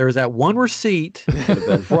 There was that one receipt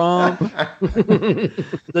from the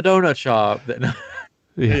donut shop that.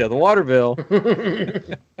 Yeah, the water bill.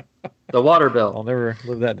 The water bill. I'll never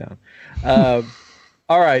live that down.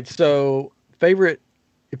 All right, so favorite.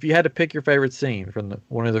 If you had to pick your favorite scene from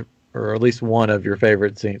one of the, or at least one of your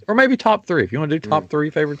favorite scenes, or maybe top three. If you want to do top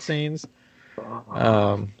three favorite scenes,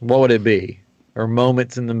 what would it be? Or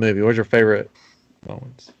moments in the movie? What's your favorite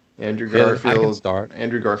moments? Andrew Garfield. I can start.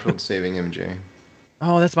 Andrew Garfield saving MJ.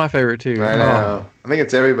 Oh, that's my favorite too. I know. I think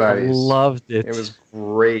it's everybody's. I loved it. It was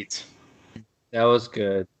great. That was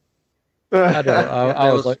good.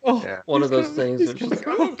 I was like, oh, yeah. One of those things. It's just like,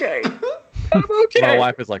 okay, I'm okay. My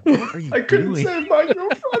wife is like, what are you I couldn't doing? save my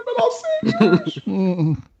girlfriend, but I'll save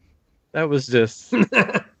you. That was just,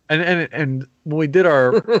 and when we did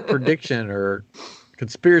our prediction or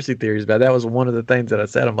conspiracy theories about that, was one of the things that I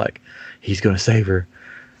said. I'm like, he's going to save her,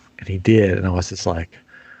 and he did, and I was just like,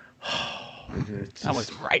 oh. I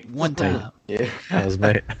was right one time. Yeah, that was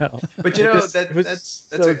made. But you know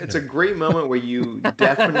it's a great moment where you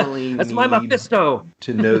definitely that's my Mephisto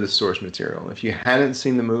to know the source material. If you hadn't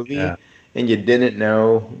seen the movie and you didn't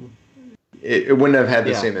know, it wouldn't have had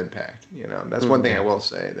the same impact. You know, that's one thing I will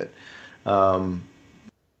say that.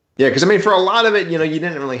 Yeah, because I mean, for a lot of it, you know, you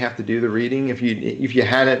didn't really have to do the reading. If you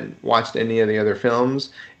hadn't watched any of the other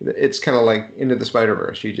films, it's kind of like Into the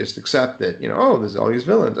Spider-Verse. You just accept that, you know, oh, there's all these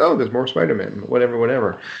villains. Oh, there's more Spider-Man.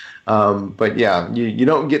 Whatever. But yeah, you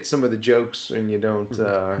don't get some of the jokes, and you don't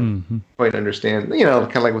quite understand. You know,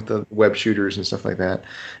 kind of like with the web shooters and stuff like that,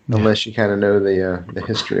 unless you kind of know the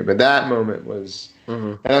history. But that moment was.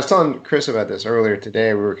 And I was telling Chris about this earlier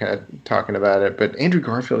today. We were kind of talking about it. But Andrew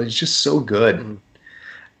Garfield is just so good.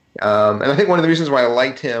 And I think one of the reasons why I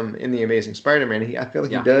liked him in The Amazing Spider-Man, I feel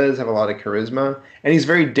like he does have a lot of charisma, and he's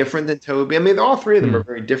very different than Tobey. I mean, all three of them are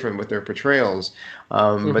very different with their portrayals,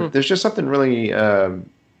 but there's just something really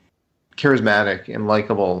charismatic and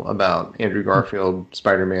likable about Andrew Garfield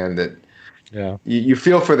Spider-Man that you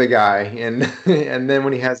feel for the guy, and then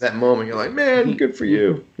when he has that moment, you're like, man, good for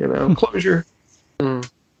you, you know, closure. Yeah,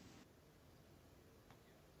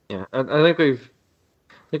 I think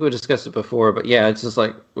we discussed it before, but yeah, it's just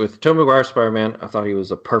like with Tobey Maguire's Spider-Man, I thought he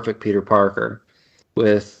was a perfect Peter Parker.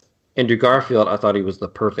 With Andrew Garfield, I thought he was the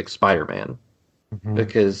perfect Spider-Man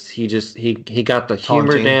because he got the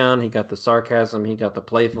humor down, he got the sarcasm, he got the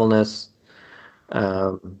playfulness,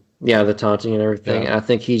 the taunting and everything. And I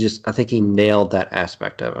think he nailed that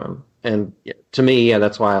aspect of him. And to me,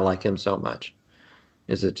 that's why I like him so much.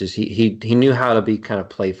 Is it just he knew how to be kind of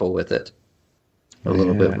playful with it a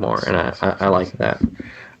little bit more, and I like that.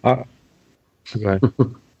 Go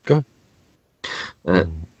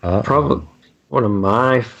ahead. Probably one of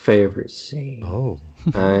my favorite scenes.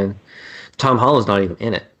 And Tom Holland's not even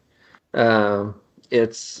in it.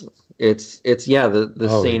 It's It's the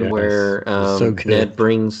Oh, scene yes. where It's so good. Ned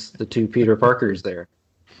brings the two Peter Parkers there,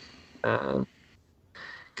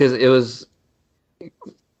 because it was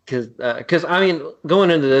because I mean,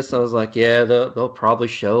 going into this, I was like, yeah, they'll probably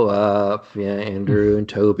show up, yeah, Andrew and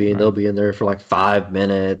Toby, and they'll be in there for like 5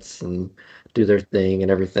 minutes and do their thing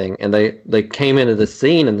and everything. And they came into the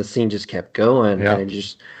scene, and the scene just kept going, and it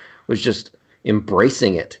just was just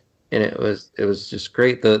embracing it, and it was just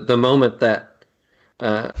great. The moment that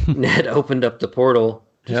Ned opened up the portal,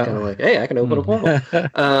 just kind of like, hey, I can open a portal,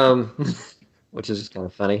 which is just kind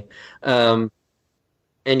of funny. And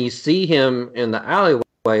you see him in the alleyway,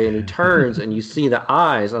 and he turns, and you see the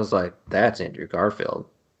eyes. I was like, that's Andrew Garfield.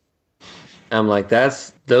 I'm like,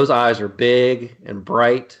 those eyes are big and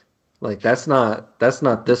bright. Like, that's not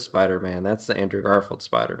this Spider-Man. That's the Andrew Garfield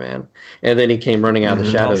Spider-Man. And then he came running out of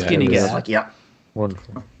the shadows. Skinny and I guy. was like, yeah.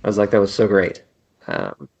 Wonderful. I was like, that was so great.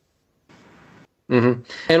 And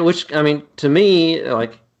which, I mean, to me,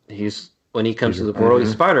 like, when he comes to the portal,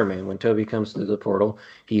 he's Spider-Man. When Toby comes to the portal,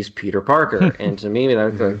 he's Peter Parker. And to me,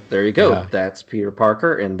 like, there you go. Yeah. That's Peter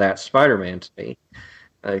Parker, and that's Spider-Man to me.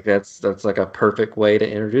 Like, that's like a perfect way to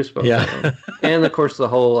introduce both of them. And of course, the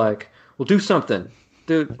whole like, well, do something,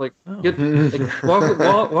 dude. Like,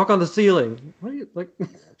 walk on the ceiling. What are you like? He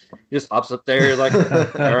just hops up there, like,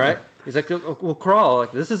 all right. He's like, we'll crawl.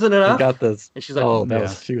 Like, this isn't enough. Got this. And she's like,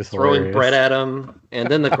 she was throwing hilarious. bread at him, and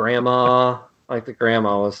then the grandma. Like, the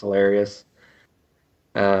grandma was hilarious.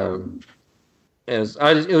 It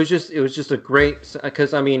was just a great,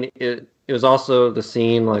 because I mean it was also the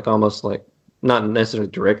scene, like, almost like not necessarily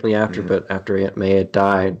directly after, but after Aunt May had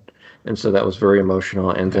died, and so that was very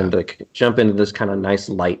emotional. And then to jump into this kind of nice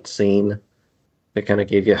light scene that kind of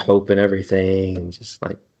gave you hope and everything, and just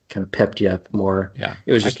like kind of pepped you up more. Yeah,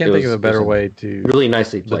 it was just, I can't think of a better way to really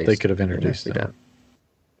nicely placed. They could have introduced them.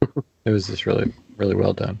 It was just really, really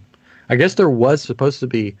well done. I guess there was supposed to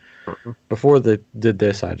be, before they did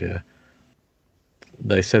this idea,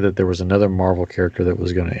 they said that there was another Marvel character that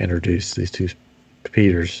was going to introduce these two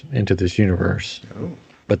Peters into this universe. Oh.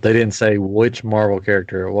 But they didn't say which Marvel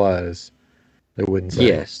character it was. They wouldn't say.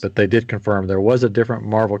 Yes. But they did confirm there was a different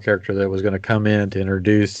Marvel character that was going to come in to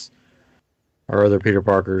introduce our other Peter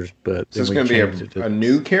Parkers. But so it's going to be a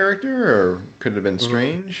new character, or could it have been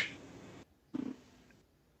Strange?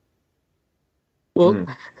 Well,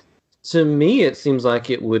 to me, it seems like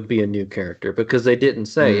it would be a new character, because they didn't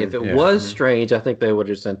say. If it was Strange, I think they would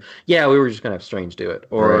have just said, yeah, we were just going to have Strange do it.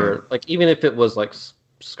 Or, like, even if it was, like,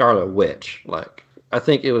 Scarlet Witch, like, I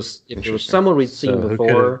think it was, if it was someone we'd seen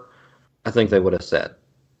before, I think they would have said.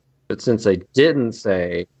 But since they didn't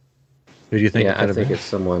say, who do you think? I think it's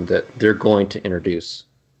someone that they're going to introduce.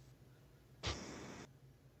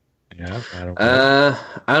 Yeah,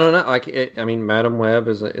 I don't know. Like, I mean, Madam Web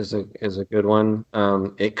is a good one.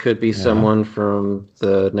 It could be someone from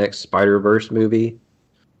the next Spider-Verse movie,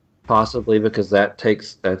 possibly, because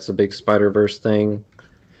that's a big Spider-Verse thing.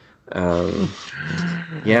 Other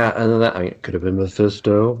than that, I mean, it could have been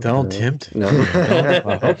Mephisto. Don't tempt. No,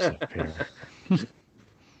 I hope so, Peter.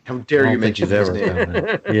 How dare you mention his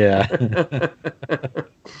name? Yeah.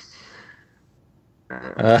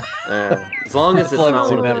 As long as it's not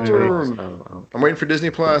one of the movies. I'm waiting for Disney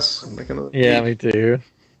Plus. Yeah, me too.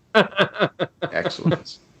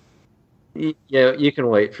 Excellent. Yeah, you can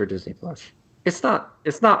wait for Disney Plus. It's not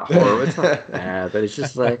horrible. It's not bad, but it's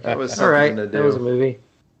just like, all right, that was a movie.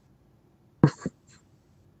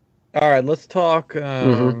 All right, let's talk.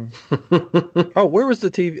 Where was the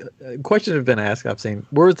TV? Questions have been asked. I've seen.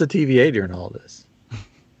 Where was the TVA during all this?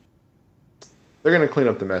 They're going to clean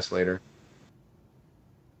up the mess later.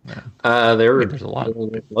 There's a lot of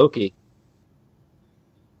Loki.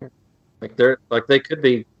 They could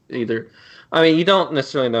be either. I mean, you don't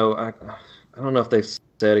necessarily know. I don't know if they've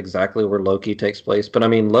said exactly where Loki takes place, but I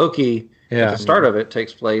mean, Loki at the start of it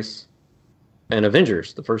takes place in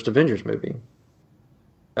Avengers, the first Avengers movie.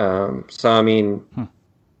 So I mean,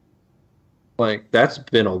 like, that's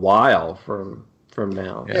been a while from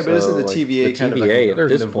now. Yeah, but isn't the TVA kind of like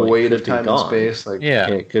there's a void of time and space? Like,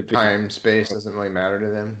 it could be. Time, space doesn't really matter to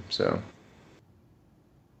them. So,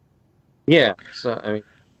 yeah. So I mean,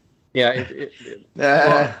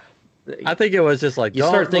 well, I think it was just like, you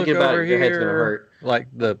start thinking about it, your head's gonna hurt. Like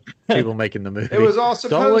the people making the movie. It was all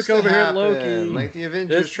supposed to happen. Here at Loki. Like the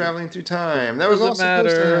Avengers traveling through time. That was all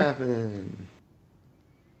supposed to happen.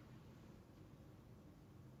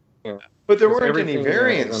 Yeah. But there weren't any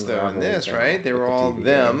variants, though, in this, right? They were all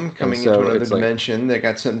them coming into another dimension that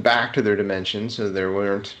got sent back to their dimension, so there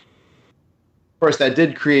weren't... Of course, that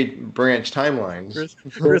did create branch timelines.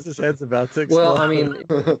 Chris's head's about to explode. Well, I mean...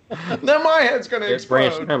 Now my head's going to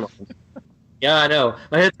explode. Branch timelines. Yeah, I know.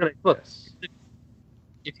 My head's gonna look.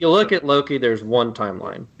 If you look at Loki, there's one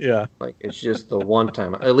timeline. Yeah. Like, it's just the one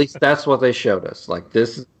timeline. At least that's what they showed us. Like,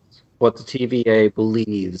 this is what the TVA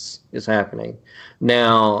believes is happening.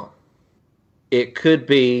 Now, it could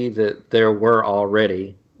be that there were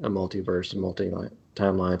already a multiverse and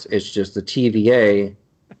multi-timelines. It's just the TVA,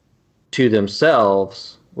 to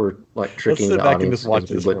themselves, were like tricking the audience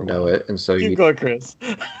because we wouldn't know it. And so Keep going, Chris.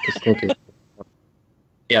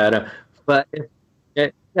 Yeah, I know. But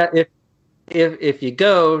if you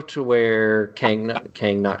go to where Kang, not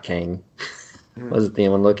Kang, was it the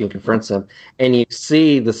one Loki confronts him, and you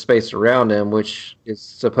see the space around him, which is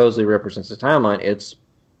supposedly represents the timeline,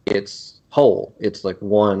 it's whole. It's like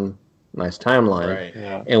one nice timeline. Right.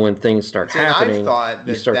 Yeah. And when things start happening,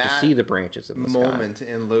 you start to see the branches of the moment sky.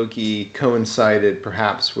 in Loki coincided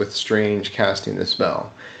perhaps with Strange casting the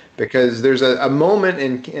spell. Because there's a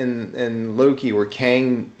moment in Loki where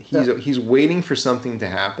Kang he's waiting for something to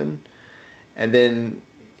happen, and then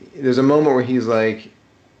there's a moment where he's like,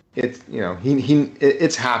 it's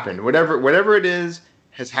it's happened. Whatever it is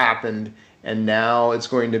has happened, and now it's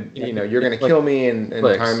going to you're going to kill me, and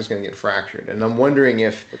time is going to get fractured. And I'm wondering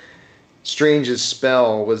if Strange's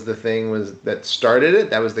spell was the thing that started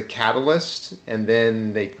it. That was the catalyst, and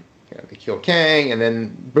then they kill Kang, and then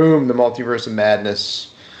boom, the multiverse of madness.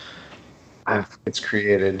 It's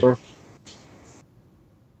created.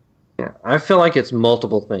 Yeah, I feel like it's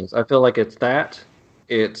multiple things. I feel like it's that.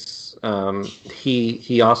 It's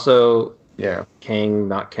he also Kang,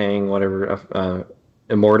 not Kang, whatever,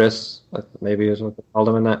 Immortus, maybe is what they called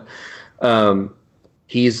him in that.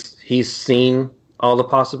 He's seen all the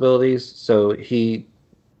possibilities, so he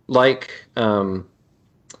like the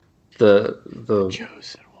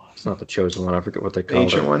Chosen. It's not the chosen one. I forget what they call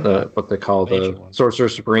Ancient one? what they call the Sorcerer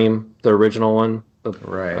Supreme, the original one.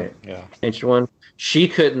 Right. Yeah. Ancient one. She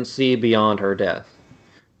couldn't see beyond her death,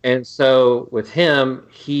 and so with him,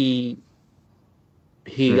 he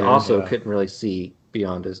also couldn't really see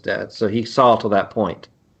beyond his death. So he saw to that point.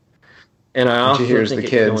 And I also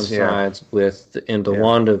think it coincides with the end of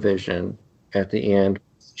WandaVision at the end.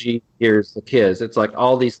 She hears the kids. It's like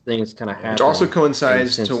all these things kind of happen. Which also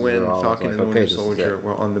coincides to when Falcon and the Winter Soldier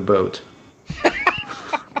were on the boat.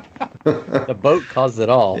 The boat caused it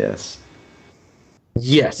all. Yes.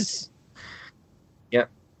 Yes. Yep.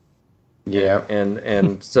 Yeah.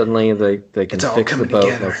 And suddenly they can fix the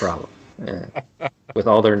boat, no problem. Yeah. With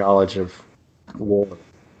all their knowledge of war.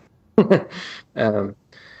 But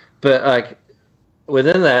like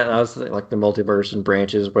within that, I was thinking, like the multiverse and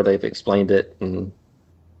branches where they've explained it in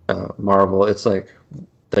Marvel. It's like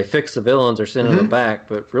they fix the villains or sending them back,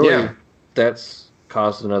 but really that's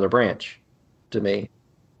caused another branch to me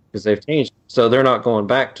because they've changed. So they're not going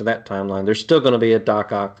back to that timeline. There's still going to be a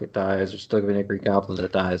Doc Ock that dies. There's still going to be a Green Goblin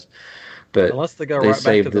that dies. But unless they go right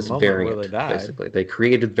back to the moment variant, where they died. basically, they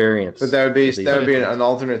created variants. But that would be an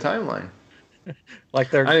alternate timeline.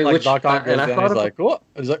 Like they're like Doc Ock goes down. He's like, "What?"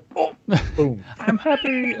 He's like, "Oh, boom! I'm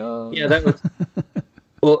happy." Yeah, that was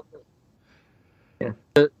well. Yeah,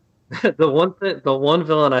 the one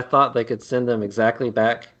villain I thought they could send them exactly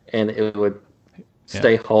back and it would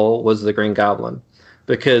stay whole was the Green Goblin,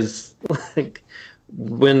 because like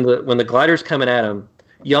when the glider's coming at him,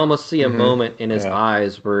 you almost see a moment in his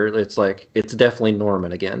eyes where it's like it's definitely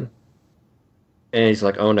Norman again. And he's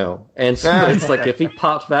like, "Oh no!" And so it's like if he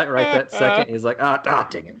pops back right that second, he's like,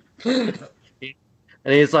 dang it!"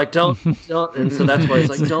 And he's like, "Don't!" And so that's why he's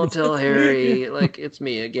like, "Don't tell Harry, like it's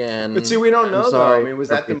me again." But see, we don't know though. I mean, was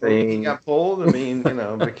that the thing he got pulled? I mean,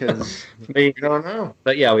 because we don't know.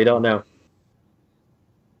 But yeah, we don't know.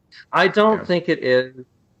 I don't think it is.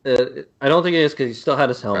 I don't think it is because he still had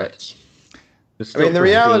his helmet. Right. I mean, the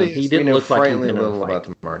reality is he didn't look like he was little about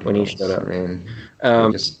the Marty when he showed up. I mean,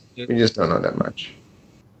 we just don't know that much.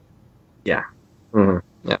 Yeah.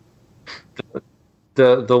 Mm-hmm. Yeah.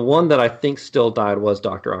 The one that I think still died was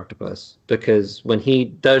Dr. Octopus, because when he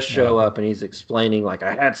does show up and he's explaining like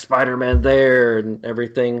I had Spider-Man there and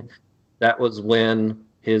everything, that was when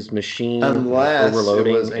his machine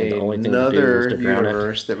overloading, it was another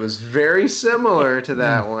universe that was very similar to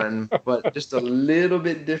that one, but just a little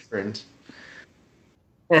bit different.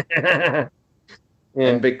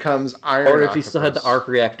 And becomes Iron Or if Octopus. he still had the arc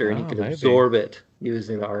reactor and he could absorb it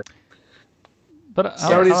using the arc. But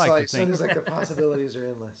I like to think the possibilities are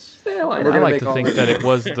endless. I like to think that it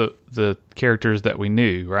was the characters that we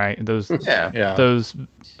knew, right? Those those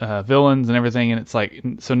villains and everything, and it's like,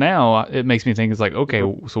 so now it makes me think, it's like, okay,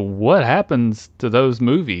 so what happens to those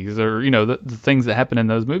movies, or the things that happen in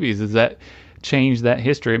those movies? Does that change that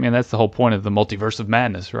history? I mean, that's the whole point of the multiverse of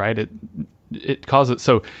madness, right? it causes.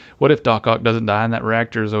 So what if Doc Ock doesn't die and that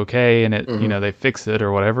reactor is okay, and it they fix it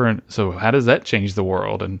or whatever, and so how does that change the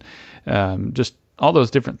world? And just all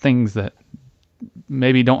those different things that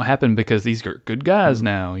maybe don't happen because these are good guys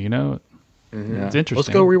now. It's interesting. Let's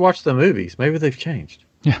go rewatch the movies. Maybe they've changed.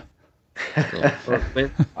 Yeah.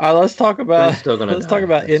 Let's talk about end That's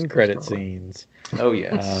credit normal. scenes. Oh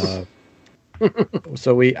yes.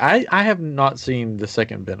 So I have not seen the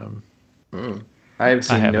second Venom. I have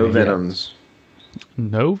seen haven't no yet. Venoms.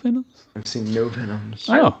 No Venoms? I've seen no Venoms.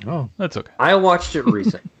 Oh, That's okay. I watched it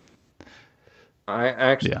recently. I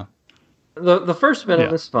actually Yeah. the first Venom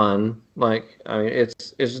Yeah. is fun.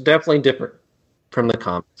 It's definitely different from the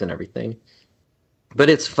comics and everything, but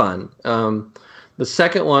it's fun. The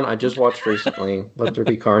second one I just watched recently, Let There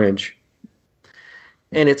Be Carnage,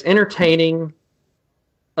 and it's entertaining.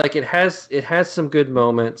 Like it has some good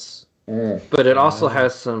moments, but it also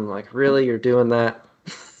has some like, really, you're doing that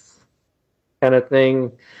kind of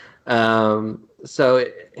thing. So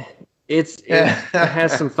it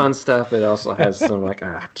has some fun stuff. It also has some like,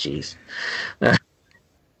 jeez.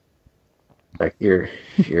 Like you're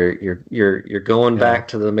going back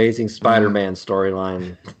to the Amazing Spider-Man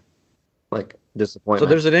storyline, like disappointment. so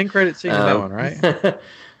there's an end credit scene in that one, right?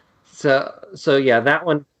 So yeah, that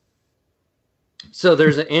one. So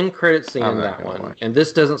there's an end credit scene I'm in not that gonna one, watch and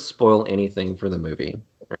this doesn't spoil anything for the movie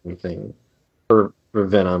or anything for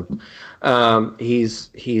Venom.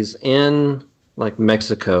 He's in like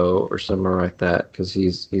Mexico or somewhere like that because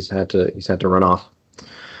he's had to run off.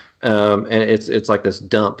 And it's like this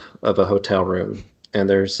dump of a hotel room, and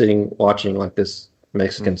they're sitting watching like this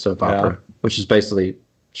Mexican soap opera, which is basically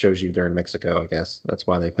shows you they're in Mexico, I guess. That's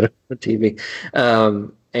why they put it on the TV.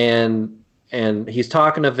 And he's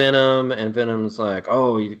talking to Venom, and Venom's like,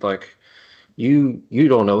 "Oh, you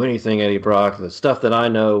don't know anything, Eddie Brock. The stuff that I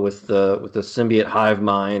know with the symbiote hive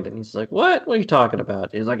mind." And he's like, "What? What are you talking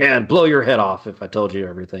about?" He's like, "Yeah, I'd blow your head off if I told you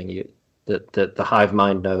everything that the hive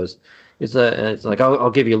mind knows." It's like,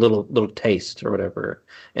 I'll give you a little taste or whatever.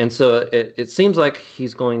 And so it seems like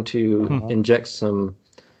he's going to inject some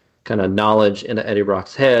kind of knowledge into Eddie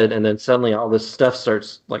Brock's head, and then suddenly all this stuff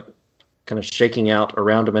starts like kind of shaking out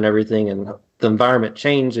around him and everything, and the environment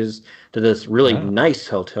changes to this really nice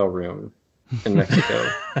hotel room in Mexico.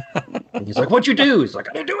 And he's like, "What'd you do?" He's like,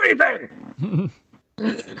 "I didn't do anything."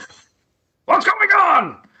 "What's going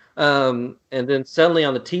on?" And then suddenly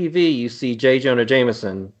on the TV, you see J. Jonah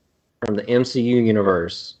Jameson from the MCU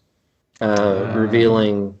universe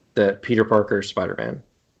revealing that Peter Parker is Spider-Man.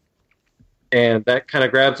 And that kind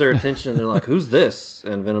of grabs their attention. They're like, "Who's this?"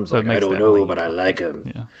 And Venom's So it like, "I makes don't that know, leap. but I like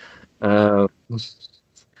him." Yeah.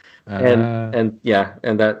 And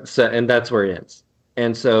that's where it ends.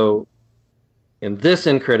 And so in this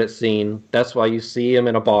end credit scene, that's why you see him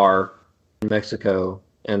in a bar in Mexico,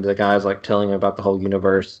 and the guy's like telling him about the whole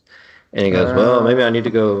universe, and he goes, "Well, maybe I need to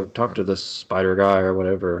go talk to this spider guy or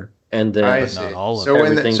whatever." And then I see. not all of So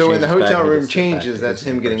when everything the changes back hotel and he room gets sent back changes, to that's this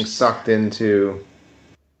him getting universe. sucked into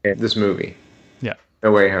this movie. Yeah.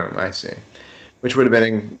 No Way Home. I see. Which would have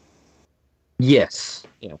been Yes.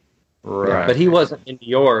 Yeah. right. But he wasn't in New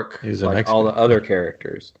York He was in like all the Mexico. other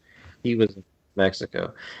characters. He was in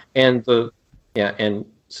Mexico. And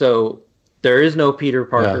so there is no Peter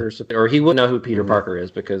Parker, or he wouldn't know who Peter Parker is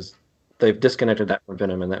because they've disconnected that from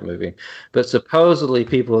Venom in that movie. But supposedly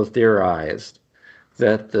people have theorized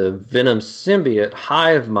that the Venom symbiote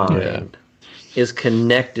hive mind is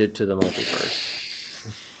connected to the multiverse.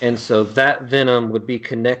 And so that Venom would be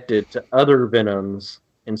connected to other Venoms,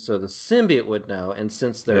 and so the symbiote would know. And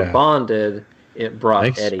since they're bonded, it brought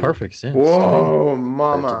Makes Eddie perfect sense. Whoa, to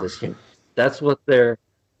mama. this game. That's what they're,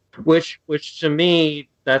 which to me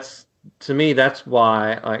that's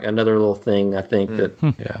why, like, another little thing I think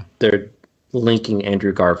that they're linking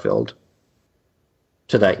Andrew Garfield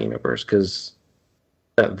to that universe, because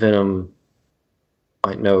that Venom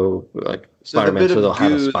might know, like, So the Spider-Man, bit so they'll of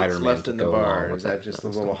have a goo that's Spider-Man left to in the go bar, along with is that just a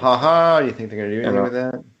Venom little stuff. ha-ha? You think they're going to do anything know. with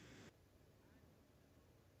that?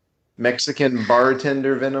 Mexican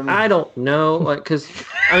bartender Venom? I don't know, like, because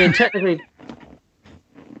I mean, technically,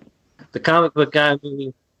 the comic book guy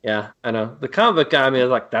movie. Yeah, I know. The comic book guy, I mean,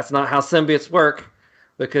 like, that's not how symbiotes work,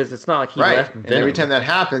 because it's not like he right. left And Venom. every time that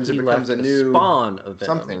happens, it He becomes a left the new spawn of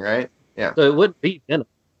Venom. something, right? Yeah. So it wouldn't be Venom.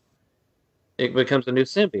 It becomes a new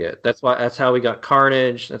symbiote. That's how we got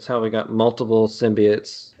Carnage. That's how we got multiple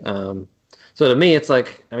symbiotes. So to me, it's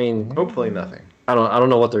like, I mean, Hopefully nothing. I don't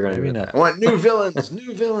know what they're going to do Maybe with not. I want new villains,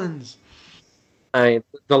 new villains. that. I mean,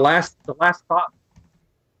 the last thought.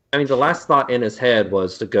 I mean, the last thought in his head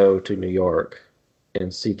was to go to New York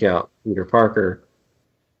and seek out Peter Parker.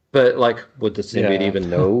 But, like, would the symbiote even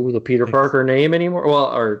know the Peter Parker name anymore? Well,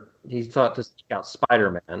 or he thought to seek out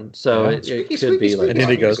Spider-Man. So Yeah. it could be like, And then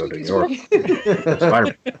he goes, go to New York.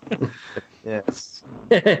 Spider-Man. Yes.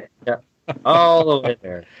 Yeah, all the way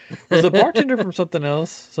there. Was the bartender from something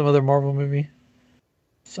else? Some other Marvel movie?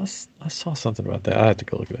 I saw something about that. I have to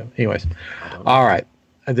go look at that. Anyways, all right.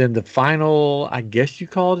 And then the final, I guess you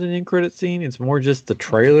call it an end credit scene. It's more just the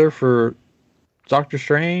trailer for Doctor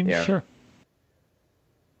Strange. Yeah. Sure.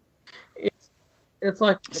 It's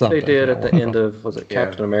like what Something. they did at the end of, was it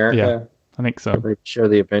Captain America? Yeah. I think so. They show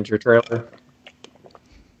the Avenger trailer.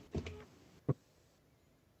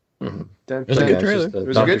 It was a good trailer. It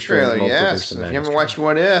was a good trailer, yes. If you haven't watched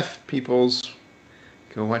What If, peoples,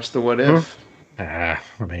 go watch the What If. I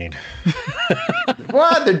mean,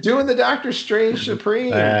 What? They're doing the Doctor Strange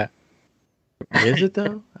Supreme. is it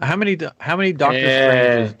though? How many Doctor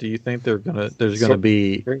Stranges do you think there's gonna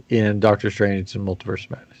be in Doctor Strange and Multiverse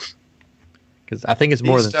of Madness? Because I think it's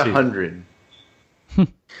more than 100.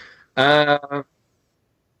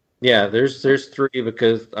 Yeah, there's 3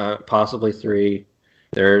 because possibly 3.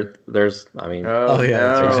 There's I mean, Oh,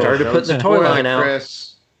 yeah, they started putting the toy line out.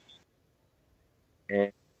 Chris.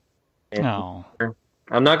 And No.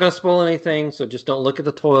 I'm not going to spoil anything, so just don't look at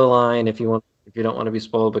the toy line if you don't want to be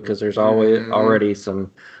spoiled, because there's always already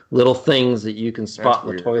some little things that you can spot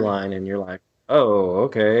in the toy line, and you're like, oh,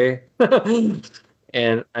 okay.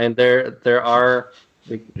 and there are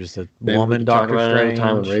There's a woman Doctor Strange.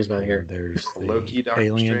 Time and raise my hair. There's the Loki Doctor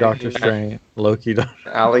alien Strange. Doctor Strange. Loki.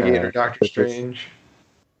 Alligator Doctor Strange.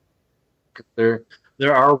 There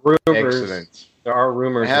are rumors. Excellent. There are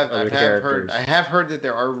rumors. I have heard that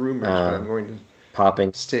there are rumors, but I'm going to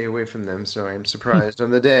popping. stay away from them. So I'm surprised on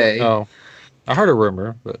the day. Oh, I heard a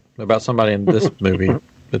rumor, but about somebody in this movie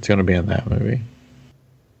that's going to be in that movie.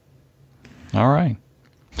 All right.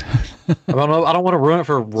 I don't know. I don't want to ruin it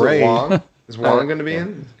for Ray. Is Wong going to be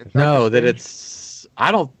in? No, that it's.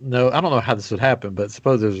 I don't know how this would happen, but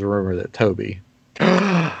suppose there's a rumor that Toby.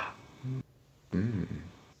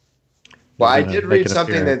 Well, I did read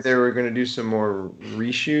something that they were going to do some more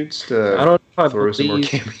reshoots to throw some more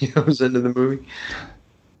cameos into the movie.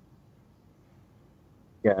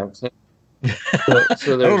 Yeah. So I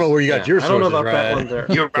don't know where you got your sources. I don't know about right? that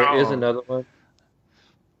one. There is another one.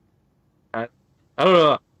 I don't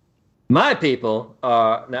know. My people,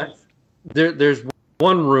 there's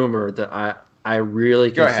one rumor that I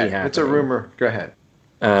really can see happening. It's a rumor. Go ahead.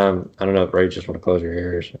 I don't know if Ray just want to close your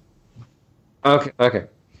ears. Okay.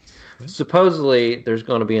 Supposedly, there's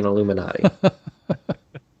going to be an Illuminati.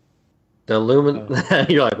 You're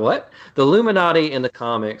like, what? The Illuminati in the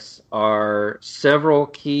comics are several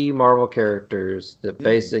key Marvel characters that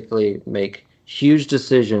basically make huge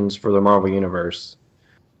decisions for the Marvel Universe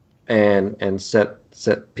and set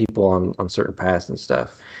people on certain paths and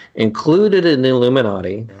stuff. Included in the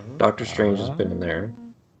Illuminati, Doctor Strange has been in there.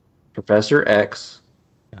 Professor X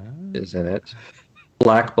is in it.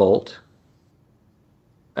 Black Bolt.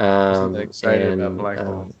 Excited about Black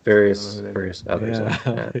Bolt. Various others.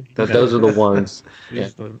 Yeah. Those are the ones.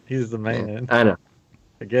 He's the man. I know.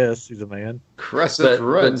 I guess he's a man. Crescent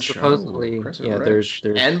Run. Supposedly, there's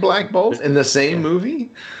and Black Bolt in the same movie.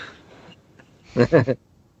 Black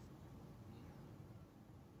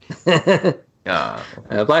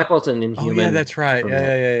Bolt's an Inhuman. Oh yeah, that's right.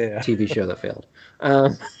 Yeah. TV show that failed.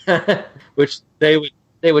 Which they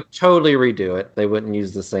would totally redo it. They wouldn't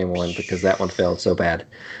use the same one because that one failed so bad.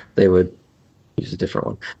 They would use a different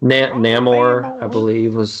one. Namor, I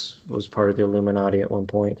believe, was part of the Illuminati at one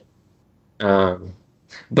point.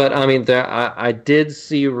 But I mean, I did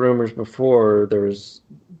see rumors before. There was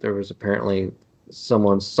apparently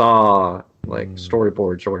someone saw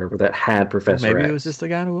storyboards or whatever that had Professor X. Maybe it was just the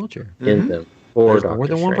guy in a wheelchair. In them. Or There's more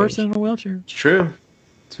than one person in a wheelchair. It's true.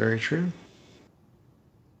 It's very true.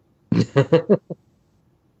 It'd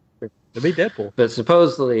be Deadpool. But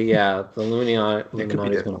supposedly, the Illuminati is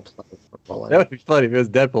going to play football. That would be funny if it was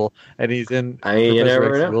Deadpool and he's in you never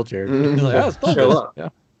Professor X's know. wheelchair. Like, oh, it's Show up. Yeah.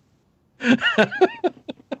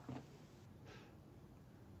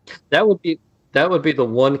 That would be the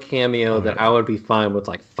one cameo that I would be fine with,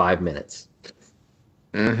 5 minutes.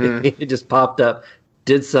 He just popped up,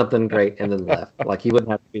 did something great, and then left. He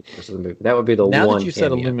wouldn't have to be the rest of the movie. That would be the now one. Now that you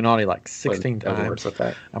said Illuminati 16 times, with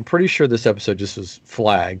that. I'm pretty sure this episode just was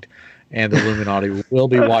flagged, and the Illuminati will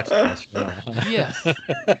be watching this. Yes.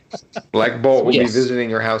 Black Bolt will be visiting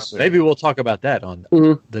your house soon. Maybe we'll talk about that on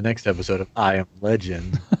the next episode of I Am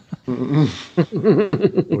Legend,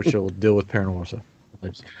 which will deal with paranormal stuff.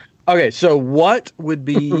 Okay, so what would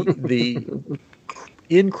be the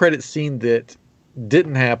end credit scene that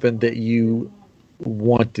didn't happen that you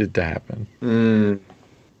wanted to happen?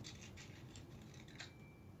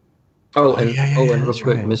 And real that's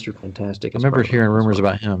quick, right. Mr. Fantastic. I remember hearing rumors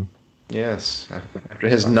about him. Yes, after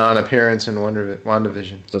his non-appearance in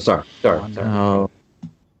WandaVision. So sorry. Oh,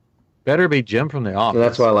 better be Jim from The Office. So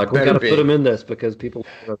that's why we got to put him in this because people.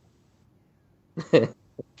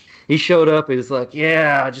 He showed up. He was like,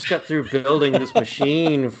 "Yeah, I just got through building this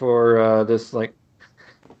machine for this like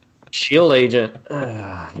shield agent."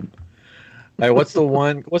 Hey, what's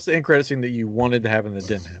the end credit scene that you wanted to happen that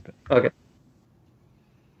didn't happen? Okay.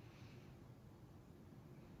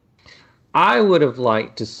 I would have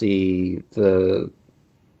liked to see the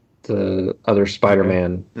other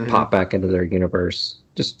Spider-Man pop back into their universe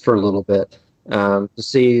just for a little bit. To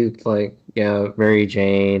see Mary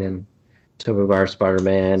Jane and Tobey Maguire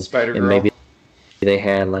Spider-Man, and maybe they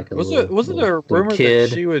had like a wasn't there a rumor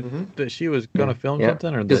kid. that she was going to film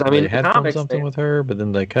something, or 'Cause, that they had filmed something with her, but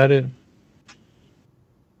then they cut it?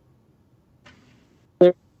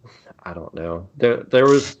 I don't know. There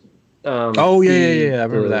was. I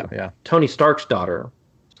remember that. Yeah, Tony Stark's daughter.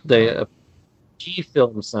 She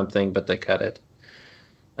filmed something, but they cut it.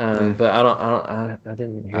 But I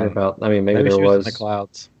didn't hear about. I mean, maybe there she was in the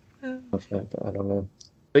clouds. Okay, but I don't know.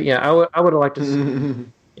 But yeah, I would have liked to see.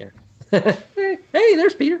 Yeah. Hey,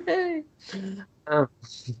 there's Peter. Hey.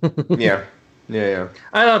 Yeah.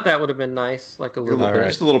 I thought that would have been nice, like a little.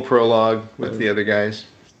 Just a little prologue with the other guys.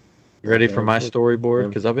 You ready for my storyboard?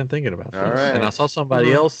 Because I've been thinking about this, right. and I saw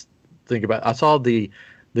somebody else think about. I saw the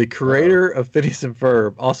creator of Phineas and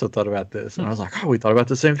Ferb also thought about this, and I was like, oh, we thought about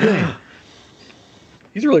the same thing.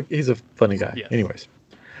 He's a funny guy. Yes. Anyways,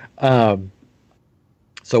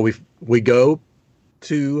 so we go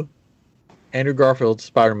to Andrew Garfield's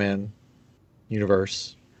Spider-Man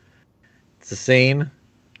universe. It's a scene.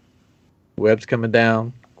 Webb's coming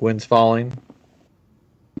down. Gwen's falling.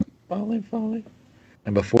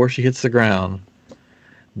 And before she hits the ground,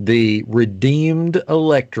 the redeemed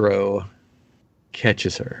Electro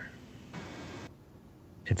catches her.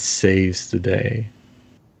 It saves the day.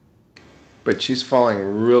 But she's falling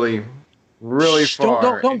really, really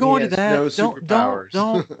far. Don't go into that. No superpowers.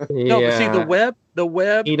 Don't. Yeah. No, but see the web,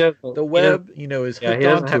 is hooked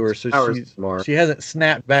onto her, so she hasn't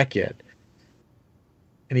snapped back yet.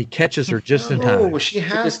 And he catches her just in time. Oh, she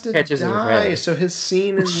has to die, so his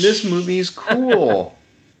scene in this movie is cool.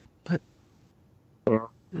 But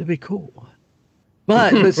it'd be cool.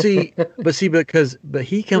 But he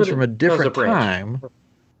comes from a different time.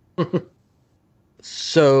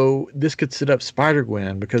 So this could set up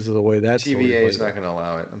Spider-Gwen because of the way that TVA is not going to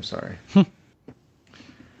allow it. I'm sorry.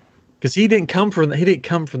 Because he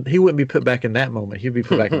wouldn't be put back in that moment. He'd be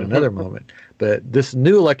put back in another moment. But this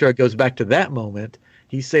new Electro goes back to that moment.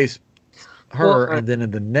 He saves her, and then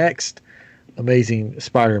in the next Amazing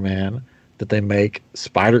Spider-Man that they make,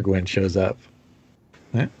 Spider-Gwen shows up.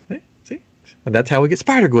 See? And that's how we get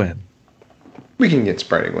Spider-Gwen. We can get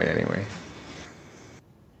Spider-Gwen anyway.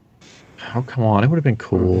 Oh, come on. It would have been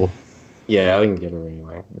cool. Yeah, we can get her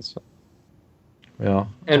anyway. It's fine.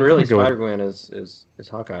 Well, and really, Spider-Gwen is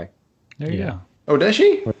Hawkeye. There you go. Oh, does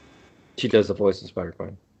she? She does the voice of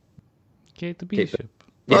Spider-Gwen. Kate the Bishop.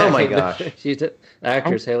 Yeah, oh my gosh. She's the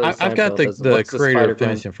actress. Haley I've got the creator of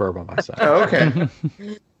Phineas and Ferb on my side. Oh, okay.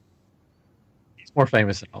 He's more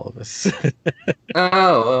famous than all of us.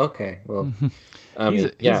 Oh, okay. Well, he's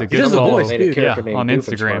a good follow. On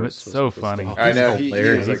Instagram. It's so funny. I know.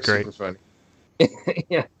 He's great. Super funny.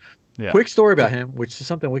 Yeah. Quick story about him, which is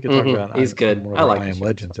something we could talk about. He's good. I like I Am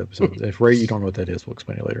Legends episode. If Ray, you don't know what that is, we'll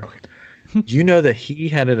explain it later. Do you know that he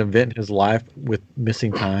had an event in his life with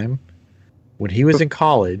missing time? When he was in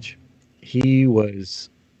college, he was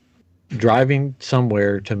driving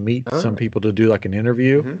somewhere to meet some people to do like an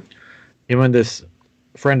interview. Mm-hmm. Him and this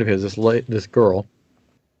friend of his, this girl,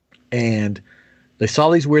 and they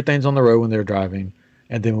saw these weird things on the road when they were driving.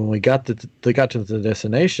 And then when they got to the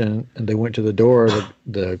destination and they went to the door,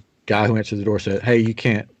 the guy who answered the door said, "Hey, you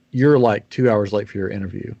can't. You're like 2 hours late for your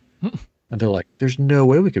interview." And they're like, "There's no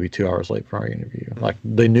way we could be 2 hours late for our interview." Like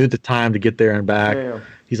they knew the time to get there and back. Yeah.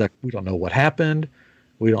 He's like, "We don't know what happened.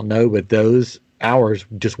 We don't know, but those hours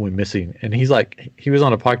just went missing." And he's like, he was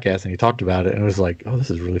on a podcast and he talked about it and it was like, "Oh, this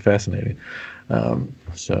is really fascinating."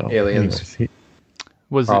 So aliens.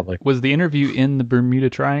 Anyways, was the interview in the Bermuda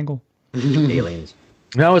Triangle? Aliens.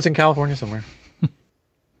 No, it's in California somewhere.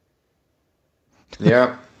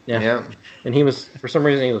 Yeah. And he was, for some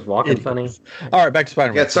reason, he was walking funny. All right, back to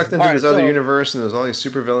Spider-Man. He got sucked into his other universe, and there's all these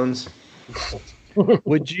supervillains.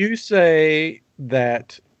 Would you say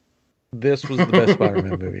that this was the best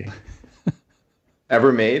Spider-Man movie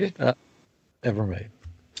ever made? Ever made.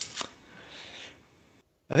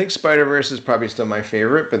 I think Spider-Verse is probably still my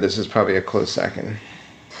favorite, but this is probably a close second.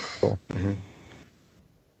 Cool. Mm-hmm.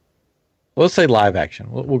 Well, let's say live action.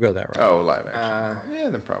 We'll go that route. Oh, live action. Yeah,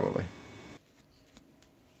 then probably.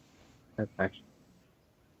 Live action.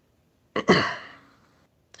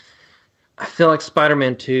 I feel like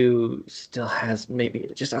Spider-Man 2 still has maybe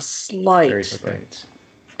just a slight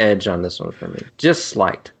edge on this one for me. Just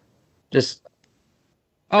slight. Just.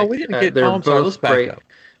 Oh, we didn't get. They're I'm sorry. Let's both back great. up.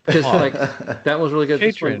 Because like that was really good.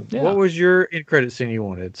 Patron, what was your end credit scene you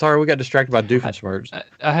wanted? Sorry, we got distracted by Doofenshmirtz.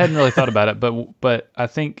 I hadn't really thought about it, but I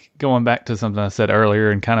think going back to something I said earlier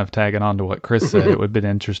and kind of tagging on to what Chris said, it would have been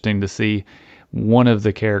interesting to see one of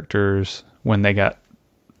the characters when they got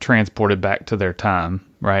transported back to their time,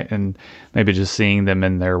 right? And maybe just seeing them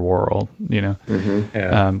in their world, you know,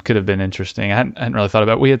 could have been interesting. I hadn't really thought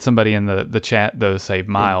about it. We had somebody in the chat, though, say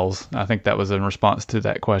Miles. I think that was in response to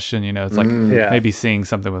that question. You know, it's like maybe seeing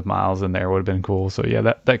something with Miles in there would have been cool. So, yeah,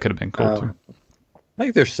 that could have been cool, too. I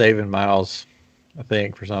think they're saving Miles, I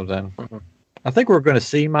think, for something. I think we're going to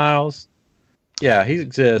see Miles. Yeah, he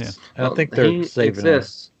exists. And I think they're saving him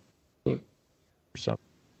for something.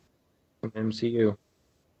 MCU.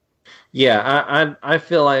 Yeah, I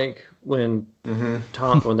feel like when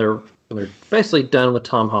when they're basically done with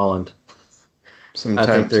Tom Holland,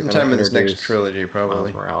 sometime in this next trilogy,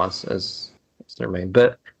 probably Miles Morales as their main.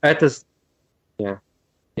 But at this, but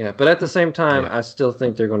at the same time, I still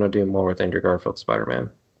think they're going to do more with Andrew Garfield's Spider-Man.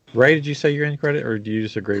 Ray, did you say your end credit, or do you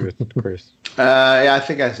just agree with Chris? Yeah, I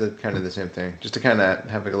think I said kind of the same thing. Just to kind of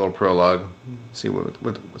have like a little prologue, see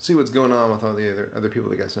what's going on with all the other people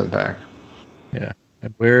that got sent back. Yeah.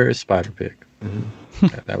 And where is Spider-Pig?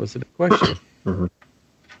 That was the big question.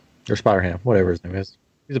 Or Spider-Ham, whatever his name is.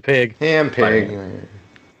 He's a pig. Ham pig.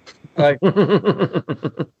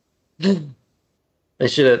 They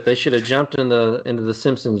should have jumped into the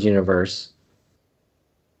Simpsons universe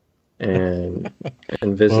and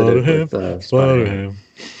visited with Spider-Pig.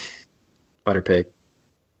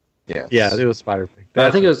 Yeah, it was Spider-Pig. I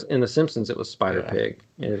think it was in the Simpsons. It was Spider-Pig.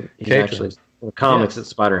 And he's actually in the comics. It's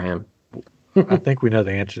Spider-Ham. I think we know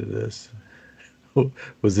the answer to this.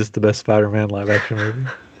 Was this the best Spider-Man live-action movie?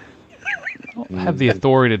 I don't have the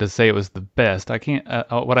authority to say it was the best. I can't.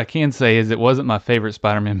 What I can say is it wasn't my favorite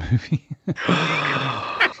Spider-Man movie.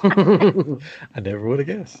 I never would have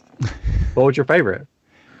guessed. What was your favorite?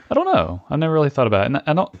 I don't know. I never really thought about it.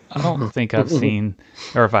 And I don't think I've seen,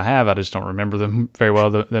 or if I have, I just don't remember them very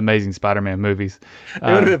well. The Amazing Spider-Man movies. It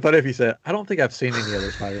would have been funny if you said, "I don't think I've seen any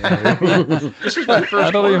other Spider-Man movies." This is my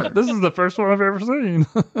first one. This is the first one I've ever seen.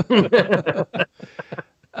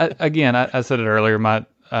 I said it earlier.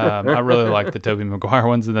 I really like the Tobey Maguire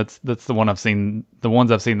ones, and that's the one I've seen. The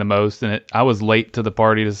ones I've seen the most, and I was late to the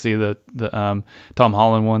party to see the Tom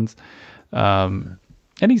Holland ones. And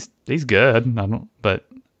he's good.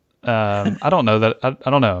 I don't know that.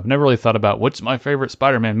 I don't know. I've never really thought about what's my favorite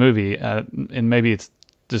Spider-Man movie, and maybe it's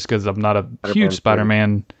just because I'm not a huge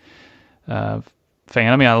Spider-Man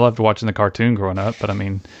fan. I mean, I loved watching the cartoon growing up, but I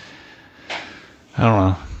mean, I don't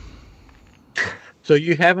know. So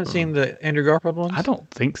you haven't seen the Andrew Garfield ones? I don't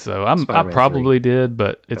think so. I probably did,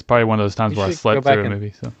 but it's probably one of those times where I slept through a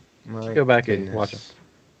movie. So go back and watch them.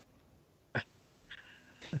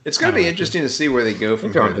 It's going to be interesting to see where they go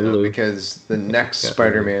from here, though, because the next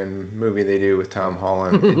Spider-Man movie they do with Tom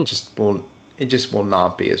Holland, it just will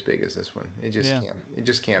not be as big as this one. It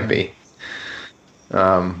just can't be.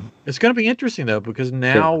 It's going to be interesting though, because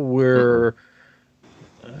now we're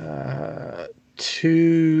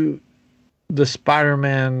to the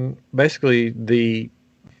Spider-Man, basically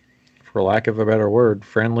for lack of a better word,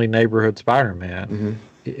 friendly neighborhood Spider-Man.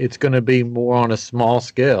 It's going to be more on a small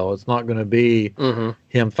scale. It's not going to be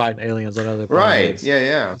him fighting aliens on other planets. Right.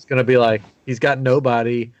 Yeah. It's going to be like he's got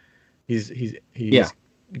nobody. He's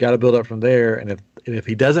got to build up from there. And if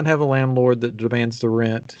he doesn't have a landlord that demands the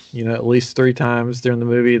rent, at least 3 times during the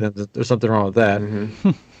movie, then there's something wrong with that.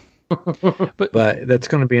 but that's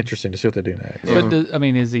going to be interesting to see what they do next. But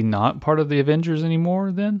is he not part of the Avengers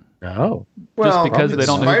anymore then? No. Just because they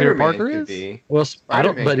don't know who Peter Parker is? Well, I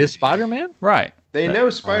don't. But is Spider-Man? Right. They know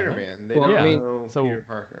Spider-Man. They don't know Peter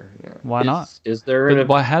Parker. Yeah. Why not? Is there?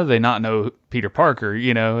 How do they not know Peter Parker?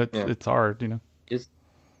 It's hard. Is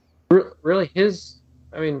really his?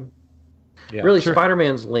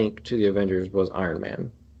 Spider-Man's link to the Avengers was Iron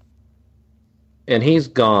Man, and he's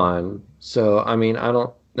gone. So I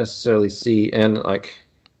don't necessarily see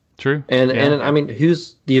True. And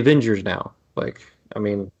who's the Avengers now?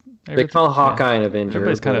 They call Hawkeye an Avenger.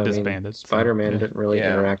 Everybody's kind of disbanded. Spider-Man didn't really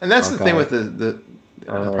interact. And that's with the thing with the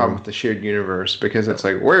problem with the shared universe, because it's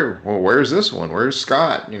like, where's this one? Where's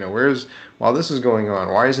Scott? While this is going on,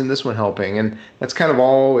 why isn't this one helping? And that's kind of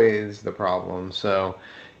always the problem. So,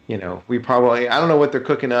 we probably, I don't know what they're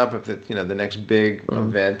cooking up. If the next big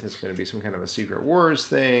event is going to be some kind of a Secret Wars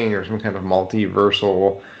thing or some kind of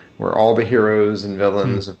multiversal where all the heroes and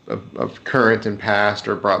villains of current and past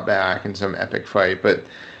are brought back in some epic fight. But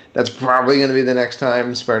that's probably going to be the next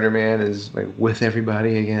time Spider-Man is like with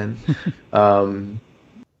everybody again.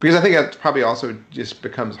 Because I think that probably also just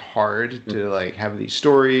becomes hard to like have these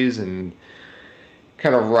stories and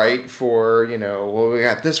kind of write for, well, we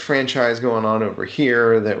got this franchise going on over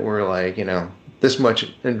here that we're like, this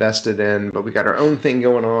much invested in, but we got our own thing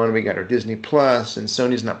going on. We got our Disney Plus, and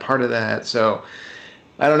Sony's not part of that. So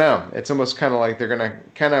I don't know. It's almost kind of like they're going to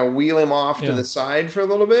kind of wheel him off to the side for a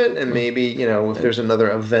little bit. And maybe, if there's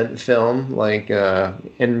another event film like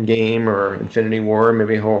Endgame or Infinity War,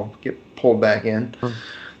 maybe he'll get pulled back in.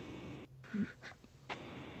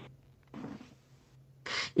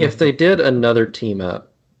 If they did another team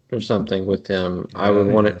up or something with him, I would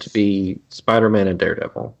want it to be Spider-Man and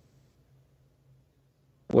Daredevil,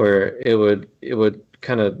 where it would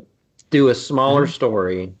kind of do a smaller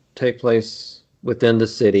story, take place within the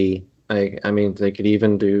city. I mean, they could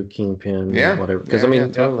even do Kingpin, or whatever. Because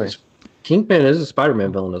totally. Kingpin is a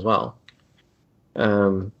Spider-Man villain as well.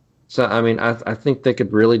 So, I mean, I think they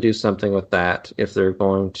could really do something with that if they're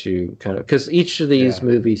going to kind of... Because each of these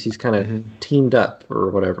movies, he's kind of teamed up or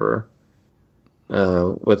whatever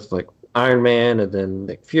with, like, Iron Man and then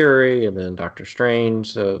Nick Fury and then Doctor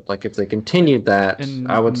Strange. So, like, if they continued that,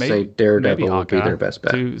 I would say Daredevil would be their best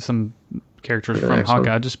bet. To some characters from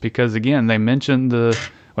Hawkeye, just because, again, they mentioned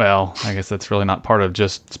well, I guess that's really not part of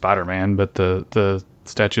just Spider-Man, but the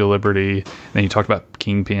Statue of Liberty. Then you talked about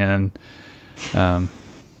Kingpin.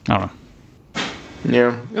 I don't know.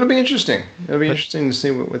 Yeah, it'll be interesting. It'll be interesting to see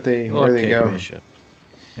where they go.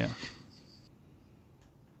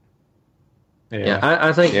 Yeah,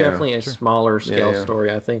 I think definitely a smaller scale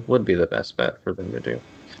story, I think, would be the best bet for them to do.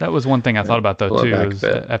 That was one thing I thought about, though, too, is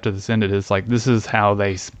after this ended, is like, this is how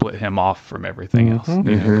they split him off from everything else.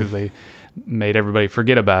 Because they made everybody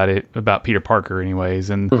forget about Peter Parker anyways,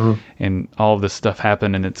 and all of this stuff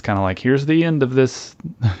happened, and it's kind of like, here's the end of this...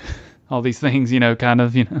 all these things,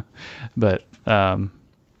 but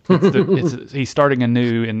he's starting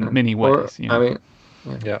anew in many ways.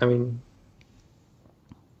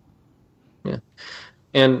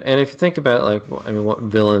 And if you think about what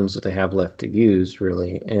villains that they have left to use,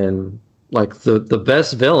 really, and like the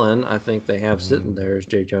best villain I think they have sitting there is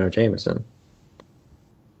J. Jonah Jameson,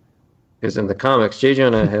 because in the comics, J.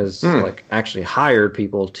 Jonah has actually hired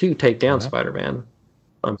people to take down Spider-Man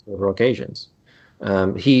on several occasions.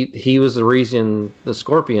 He was the reason the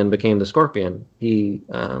Scorpion became the Scorpion. He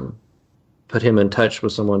put him in touch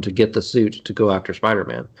with someone to get the suit to go after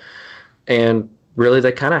Spider-Man. And really,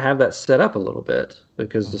 they kind of have that set up a little bit,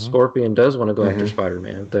 because the Scorpion does want to go after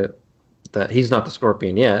Spider-Man. That he's not the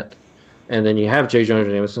Scorpion yet. And then you have J. Jonah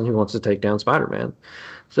Jameson who wants to take down Spider-Man.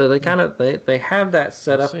 So they kind of they have that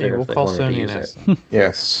set up there. We'll call Sony and ask them.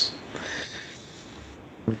 Yes.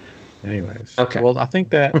 Anyways. Okay. Well, I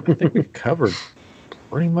think we've covered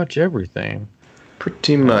pretty much everything.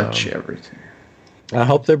 Pretty much everything. I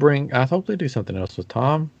hope they do something else with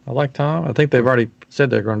Tom. I like Tom. I think they've already said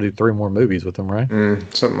they're going to do 3 more movies with him, right?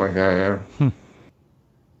 Something like that, yeah.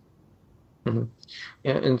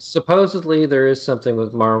 Yeah, and supposedly there is something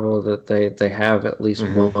with Marvel that they have at least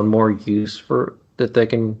one more use for that they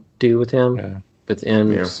can do with him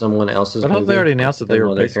within someone else's movie. I hope they already announced that they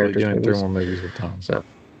were basically doing 3 more movies with Tom. So.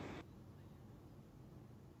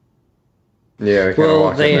 Yeah.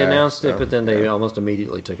 Well, they announced it, but then they almost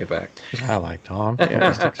immediately took it back. I like Tom. He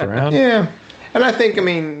sticks around. Yeah, and I think they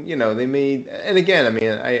made, and again,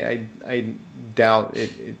 I doubt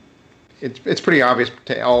it. It's pretty obvious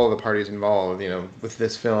to all of the parties involved, with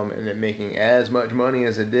this film and it making as much money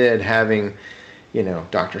as it did, having,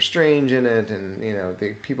 Doctor Strange in it, and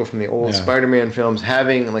the people from the old Spider-Man films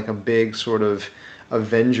having like a big sort of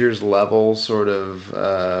Avengers level sort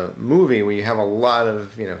of movie where you have a lot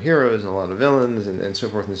of heroes and a lot of villains and so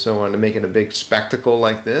forth and so on, to make it a big spectacle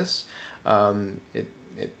like this. It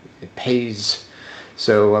pays.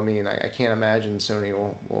 So I can't imagine Sony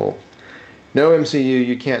will no MCU,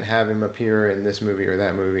 you can't have him appear in this movie or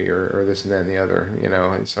that movie or this and that and the other.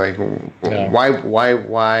 It's like, why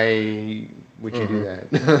would you do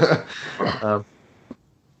that?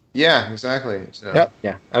 Yeah, exactly. So,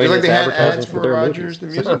 yeah. Like they had ads for Rogers the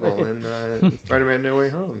Musical and Spider-Man No Way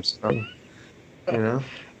Home. So,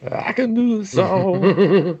 I can do the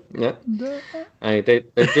song. Yeah. They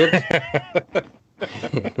did.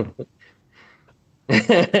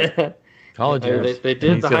 College years. They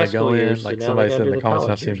did he's the gonna high school go in, years, like so somebody now said in the comments,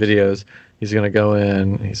 I've seen videos. He's gonna go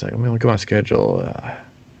in. He's like, let me look at my schedule.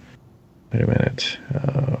 Wait a minute.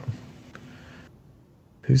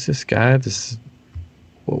 Who's this guy? I just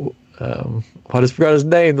forgot his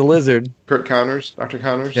name. The lizard. Kurt Connors, Dr.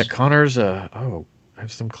 Connors. Yeah, Connors. I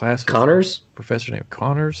have some class with Connors? a professor named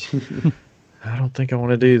Connors. I don't think I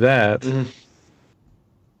want to do that.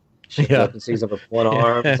 She fucking sees him with one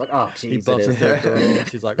arm. It's like, oh, He jeez, bumps it into a is. girl. And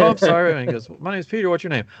she's like, oh, I'm sorry. And he goes, my name's Peter. What's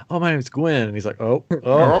your name? Oh, my name's Gwen. And he's like, oh.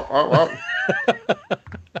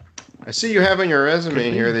 I see you have on your resume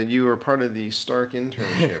here that you were part of the Stark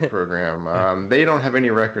internship program. They don't have any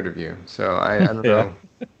record of you, so I don't know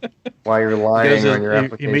why you're lying on your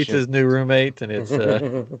application. He meets his new roommate, and it's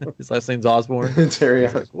his last name's Osborn. Terry.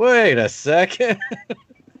 He's like, wait a second.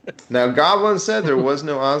 Now, Goblin said there was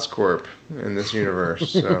no Oscorp in this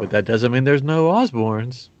universe, so. But that doesn't mean there's no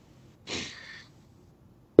Osborns.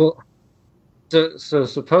 Well, so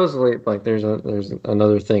supposedly, like, there's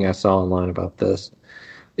another thing I saw online about this.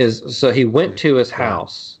 So he went to his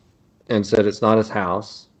house and said it's not his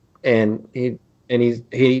house, and he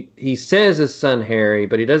says his son Harry,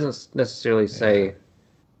 but he doesn't necessarily say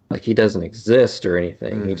like he doesn't exist or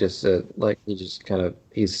anything. He just said like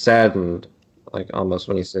he's saddened, like almost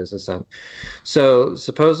when he says his son. So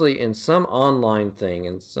supposedly in some online thing,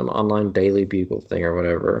 in some online Daily Bugle thing or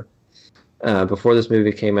whatever, before this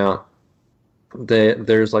movie came out,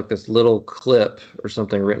 there's like this little clip or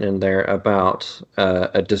something written in there about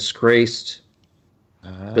a disgraced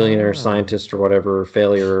billionaire scientist or whatever,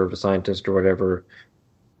 failure of a scientist or whatever,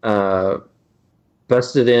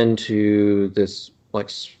 busted into this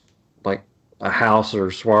like a house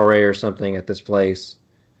or soiree or something at this place,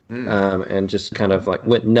 and just kind of like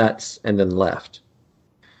went nuts and then left.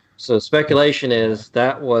 So speculation is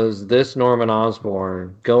that was this Norman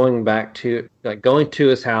Osborn going to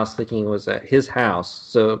his house thinking it was at his house.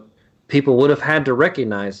 So people would have had to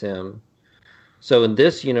recognize him. So in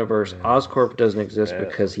this universe, Oscorp doesn't exist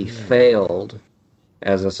because he failed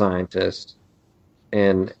as a scientist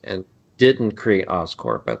and didn't create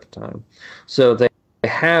Oscorp at the time. So they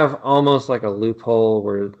have almost like a loophole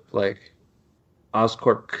where like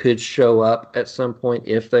Oscorp could show up at some point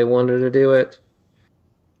if they wanted to do it.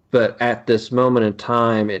 But at this moment in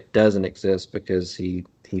time, it doesn't exist because he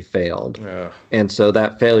failed, and so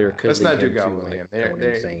that failure could. Let's not do him Goblin to,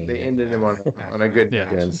 again. They ended him on a good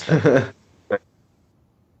note.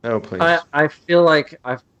 No, please. I feel like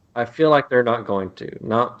they're not going to.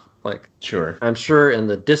 Not like sure. I'm sure in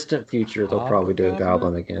the distant future they'll probably do a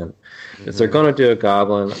Goblin again. If they're going to do a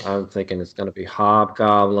Goblin, I'm thinking it's going to be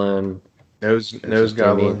Hobgoblin, Nose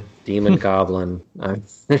Goblin, Demon Goblin.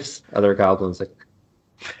 There's other goblins like.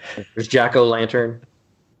 There's Jack-o'-lantern.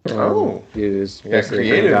 Who's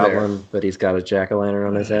basically a goblin, but he's got a jack-o'-lantern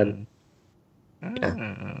on his head.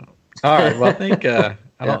 Yeah. All right. Well, I think I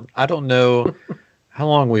don't know how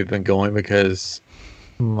long we've been going because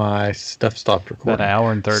my stuff stopped recording. About an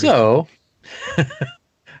hour and 30. So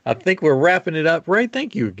I think we're wrapping it up. Ray,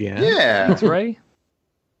 thank you again. Yeah, Thanks, Ray.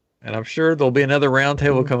 And I'm sure there'll be another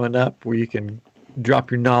roundtable coming up where you can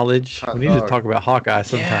drop your knowledge. We need to talk about Hawkeye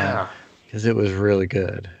sometime. Because it was really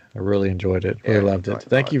good. I really enjoyed it. Really loved it.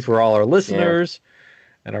 Thank you for all our listeners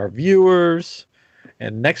and our viewers.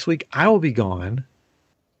 And next week, I will be gone.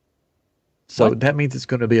 So that means it's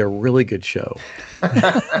going to be a really good show.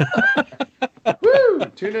 Woo!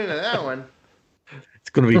 Tune into that one. It's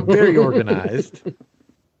going to be very organized.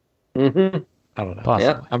 Mm-hmm. I don't know.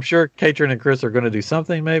 Possibly. I'm sure Katrin and Chris are going to do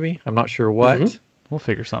something, maybe. I'm not sure what. Mm-hmm. We'll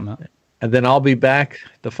figure something out. And then I'll be back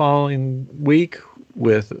the following week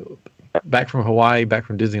with... back from Hawaii, back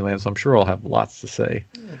from Disneyland, so I'm sure I'll have lots to say.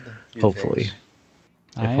 Hopefully,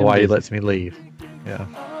 if Hawaii lets me leave. Yeah.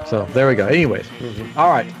 So there we go. Anyways, all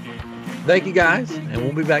right. Thank you guys, and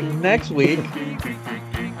we'll be back next week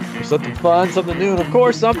for something fun, something new, and of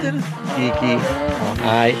course something geeky on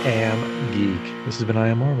I Am Geek. This has been I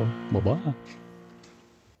Am Marvel. Bye bye.